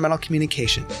for Environmental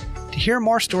Communication. To hear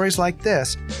more stories like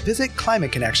this, visit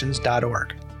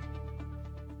climateconnections.org.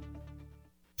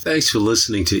 Thanks for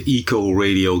listening to Eco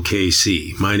Radio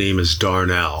KC. My name is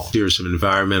Darnell. Here's some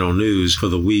environmental news for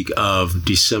the week of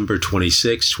December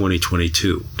 26,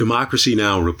 2022. Democracy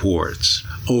Now! Reports.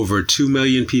 Over 2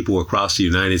 million people across the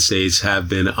United States have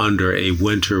been under a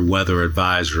winter weather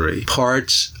advisory.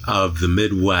 Parts of the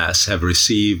Midwest have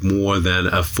received more than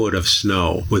a foot of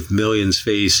snow, with millions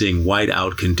facing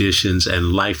whiteout conditions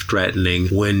and life-threatening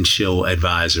wind chill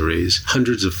advisories.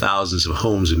 Hundreds of thousands of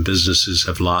homes and businesses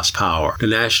have lost power. The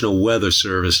National Weather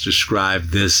Service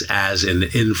described this as an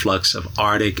influx of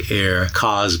Arctic air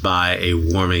caused by a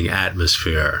warming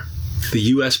atmosphere. The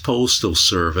U.S. Postal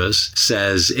Service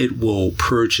says it will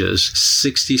purchase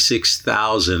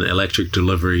 66,000 electric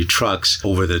delivery trucks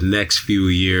over the next few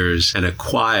years and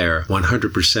acquire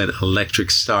 100% electric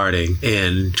starting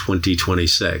in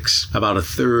 2026. About a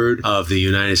third of the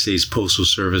United States Postal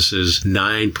Service's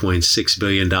 $9.6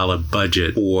 billion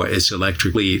budget for its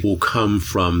electric fleet will come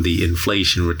from the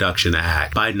Inflation Reduction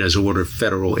Act. Biden has ordered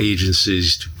federal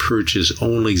agencies to purchase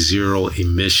only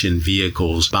zero-emission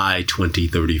vehicles by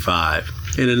 2035.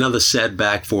 In another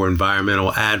setback for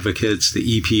environmental advocates,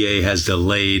 the EPA has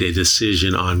delayed a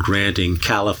decision on granting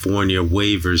California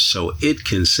waivers so it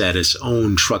can set its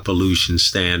own truck pollution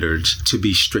standards to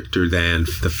be stricter than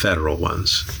the federal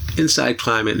ones. Inside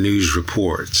Climate News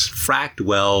reports, fracked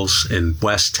wells in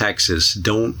West Texas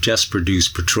don't just produce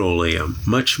petroleum.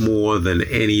 Much more than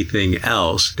anything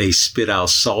else, they spit out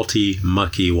salty,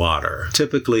 mucky water.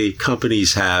 Typically,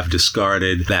 companies have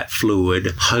discarded that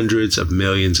fluid, hundreds of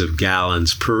millions of gallons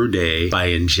per day, by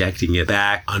injecting it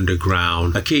back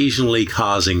underground, occasionally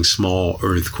causing small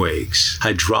earthquakes.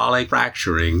 Hydraulic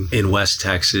fracturing in West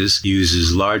Texas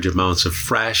uses large amounts of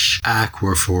fresh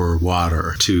aquifer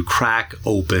water to crack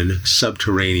open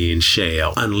subterranean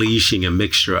shale, unleashing a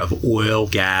mixture of oil,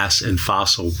 gas, and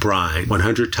fossil brine,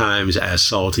 100 times as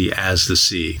salty as the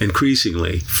sea.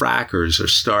 Increasingly, frackers are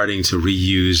starting to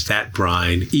reuse that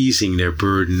brine, easing their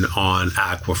burden on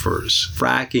aquifers.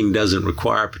 Fracking doesn't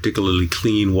require particularly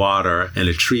clean water, and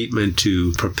the treatment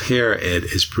to prepare it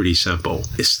is pretty simple.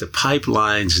 It's the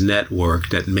pipelines network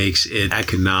that makes it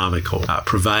economical,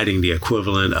 providing the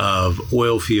equivalent of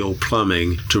oil field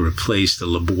plumbing to replace the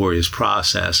laborious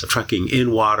process of trucking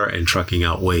in water and trucking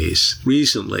out waste.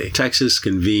 Recently, Texas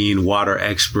convened water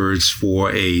experts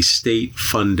for a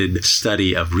state-funded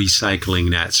study of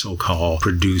recycling that so-called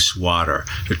produced water,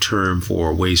 the term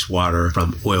for wastewater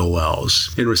from oil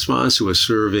wells. In response to a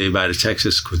survey by the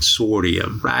Texas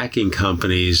Consortium, fracking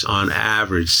companies on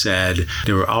average said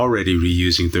they were already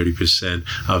reusing 30%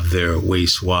 of their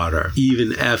wastewater.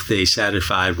 Even if they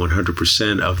satisfied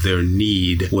 100% of their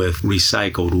need with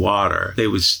recycled water, they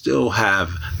would still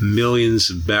have millions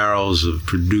of barrels of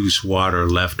produced water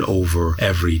left over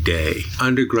every day.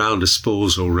 Underground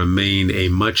disposal remained a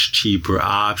much cheaper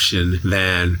option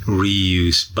than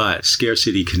reuse, but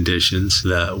scarcity conditions,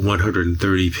 the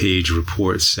 130-page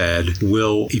report said,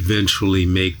 will eventually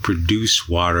make produced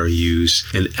water use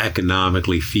an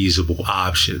economically feasible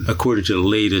option. According to the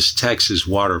latest Texas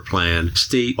water plan,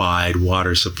 statewide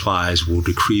water supplies will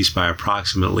decrease by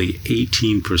approximately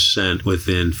 18%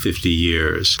 within 50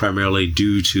 years, primarily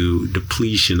due to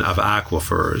depletion of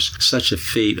aquifers. Such a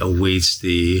fate awaits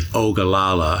the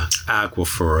Ogallala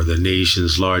Aquifer, the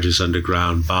nation's largest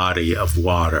underground body of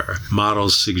water.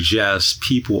 Models suggest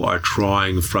people are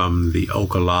drawing from the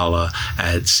Ogallala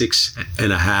at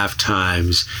 6.5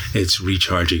 times its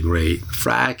recharging rate.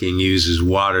 Fracking uses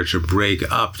water to break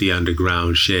up the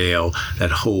underground shale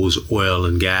that holds oil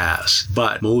and gas,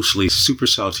 but mostly super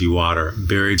salty water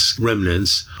buried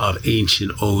remnants of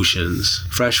ancient oceans.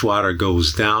 Fresh water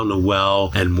goes down the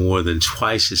well, and more than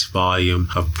twice its volume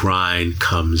of brine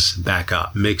comes back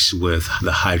up, mixed with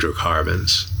the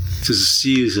hydrocarbons. This is a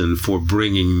season for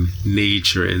bringing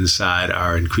nature inside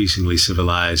our increasingly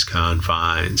civilized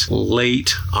confines.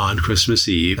 Late on Christmas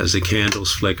Eve, as the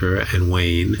candles flicker and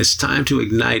wane, it's time to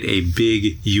ignite a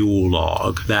big Yule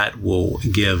log that will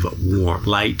give warmth,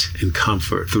 light, and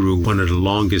comfort through one of the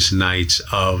longest nights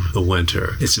of the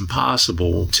winter. It's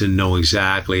impossible to know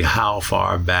exactly how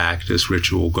far back this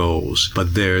ritual goes,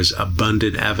 but there's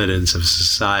abundant evidence of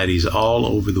societies all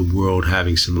over the world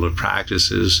having similar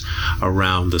practices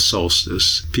around the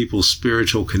solstice. People's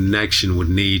spiritual connection with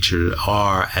nature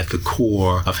are at the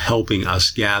core of helping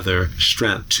us gather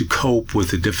strength to cope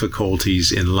with the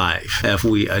difficulties in life. If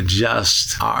we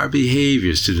adjust our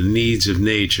behaviors to the needs of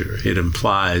nature, it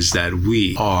implies that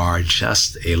we are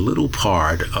just a little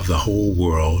part of the whole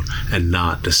world and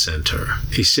not the center.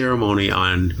 A ceremony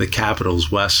on the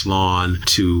Capitol's West Lawn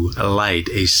to light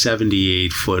a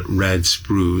 78-foot red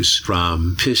spruce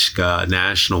from Pisgah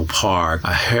National Park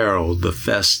heralded the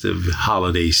festive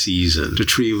holiday season. The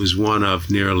tree was one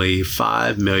of nearly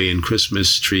 5 million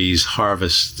Christmas trees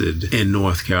harvested in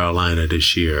North Carolina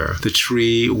this year. The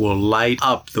tree will light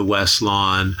up the West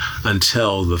Lawn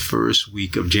until the first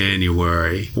week of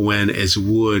January, when its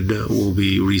wood will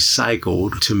be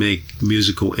recycled to make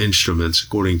musical instruments,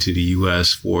 according to the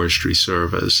U.S. Forestry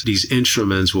Service. These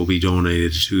instruments will be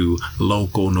donated to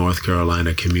local North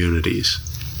Carolina communities.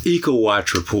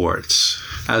 EcoWatch reports,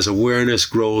 as awareness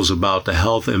grows about the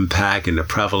health impact and the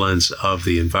prevalence of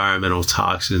the environmental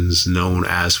toxins known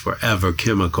as forever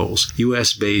chemicals,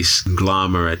 U.S.-based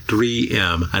conglomerate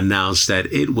 3M announced that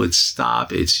it would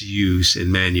stop its use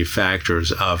in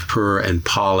manufacturers of per- and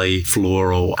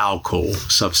polyfluoroalkyl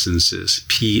substances,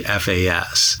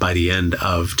 PFAS, by the end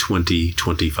of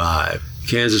 2025.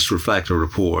 Kansas Reflector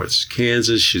reports,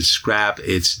 Kansas should scrap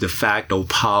its de facto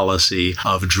policy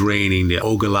of draining the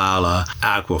Ogallala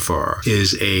Aquifer,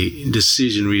 is a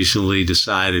decision recently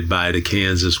decided by the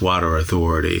Kansas Water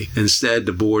Authority. Instead,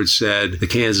 the board said the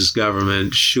Kansas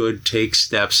government should take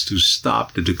steps to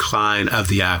stop the decline of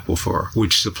the aquifer,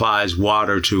 which supplies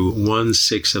water to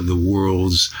 1/6 of the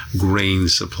world's grain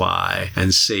supply,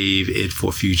 and save it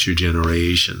for future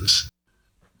generations.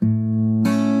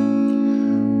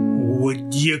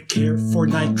 Would you care for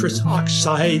nitrous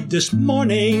oxide this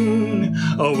morning?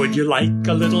 Or would you like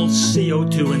a little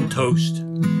CO2 in toast?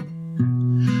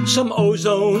 Some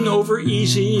ozone over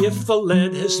easy if the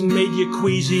lead has made you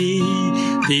queasy.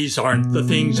 These aren't the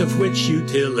things of which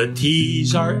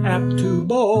utilities are apt to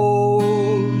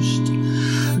boast.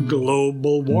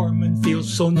 Global warming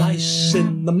feels so nice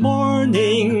in the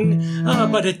morning,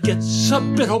 but it gets a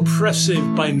bit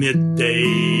oppressive by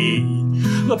midday.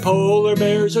 The polar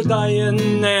bears are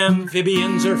dying,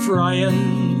 amphibians are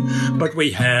frying, but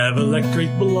we have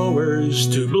electric blowers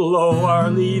to blow our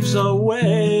leaves away.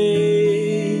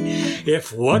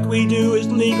 If what we do is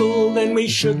legal, then we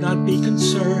should not be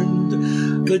concerned.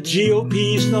 The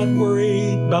GOP's not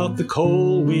worried about the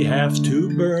coal we have to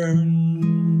burn.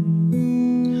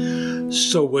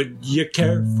 So would you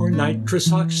care for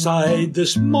nitrous oxide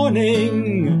this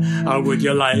morning? Or would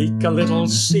you like a little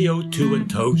CO2 in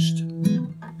toast?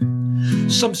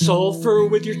 Some sulfur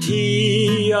with your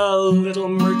tea, a little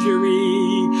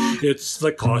mercury. It's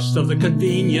the cost of the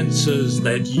conveniences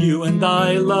that you and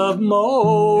I love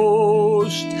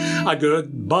most. A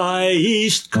goodbye,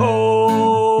 East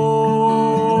Coast.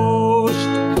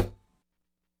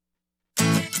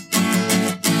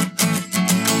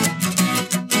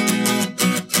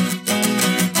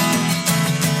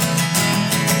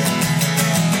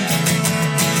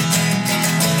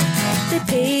 They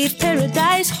paved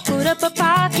paradise, put up a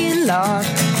parking lot.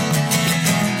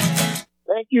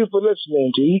 Thank you for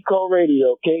listening to Eco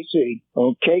Radio KC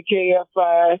on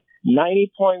KKFI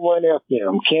 90.1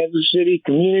 FM, Kansas City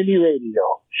Community Radio.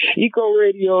 Eco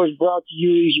Radio is brought to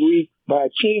you each week by a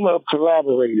team of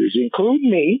collaborators, including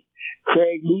me,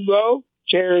 Craig Lugo,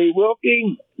 Terry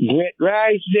Wilking, Brent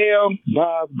Rysdale,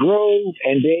 Bob Grove,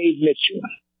 and Dave Mitchell.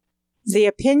 The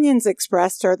opinions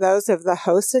expressed are those of the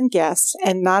hosts and guests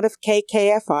and not of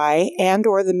KKFI and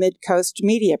or the Mid-Coast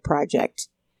Media Project.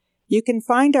 You can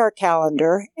find our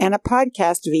calendar and a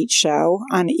podcast of each show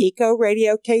on Eco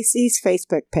Radio KC's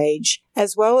Facebook page,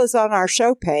 as well as on our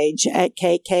show page at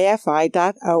kkfi.org.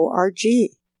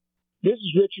 This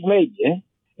is Richard Mabian,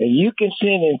 and you can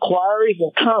send inquiries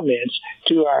and comments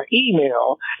to our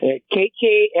email at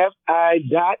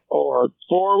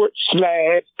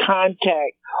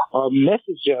kkfi.org/contact or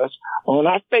message us on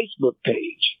our Facebook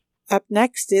page. Up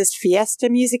next is Fiesta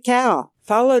Musical,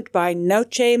 followed by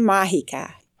Noche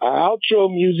Mágica. Our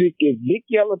outro music is Big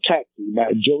Yellow Taxi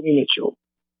by Joni Mitchell.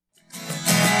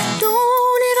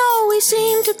 Don't it always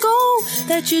seem to go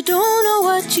that you don't know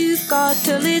what you've got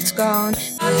till it's gone?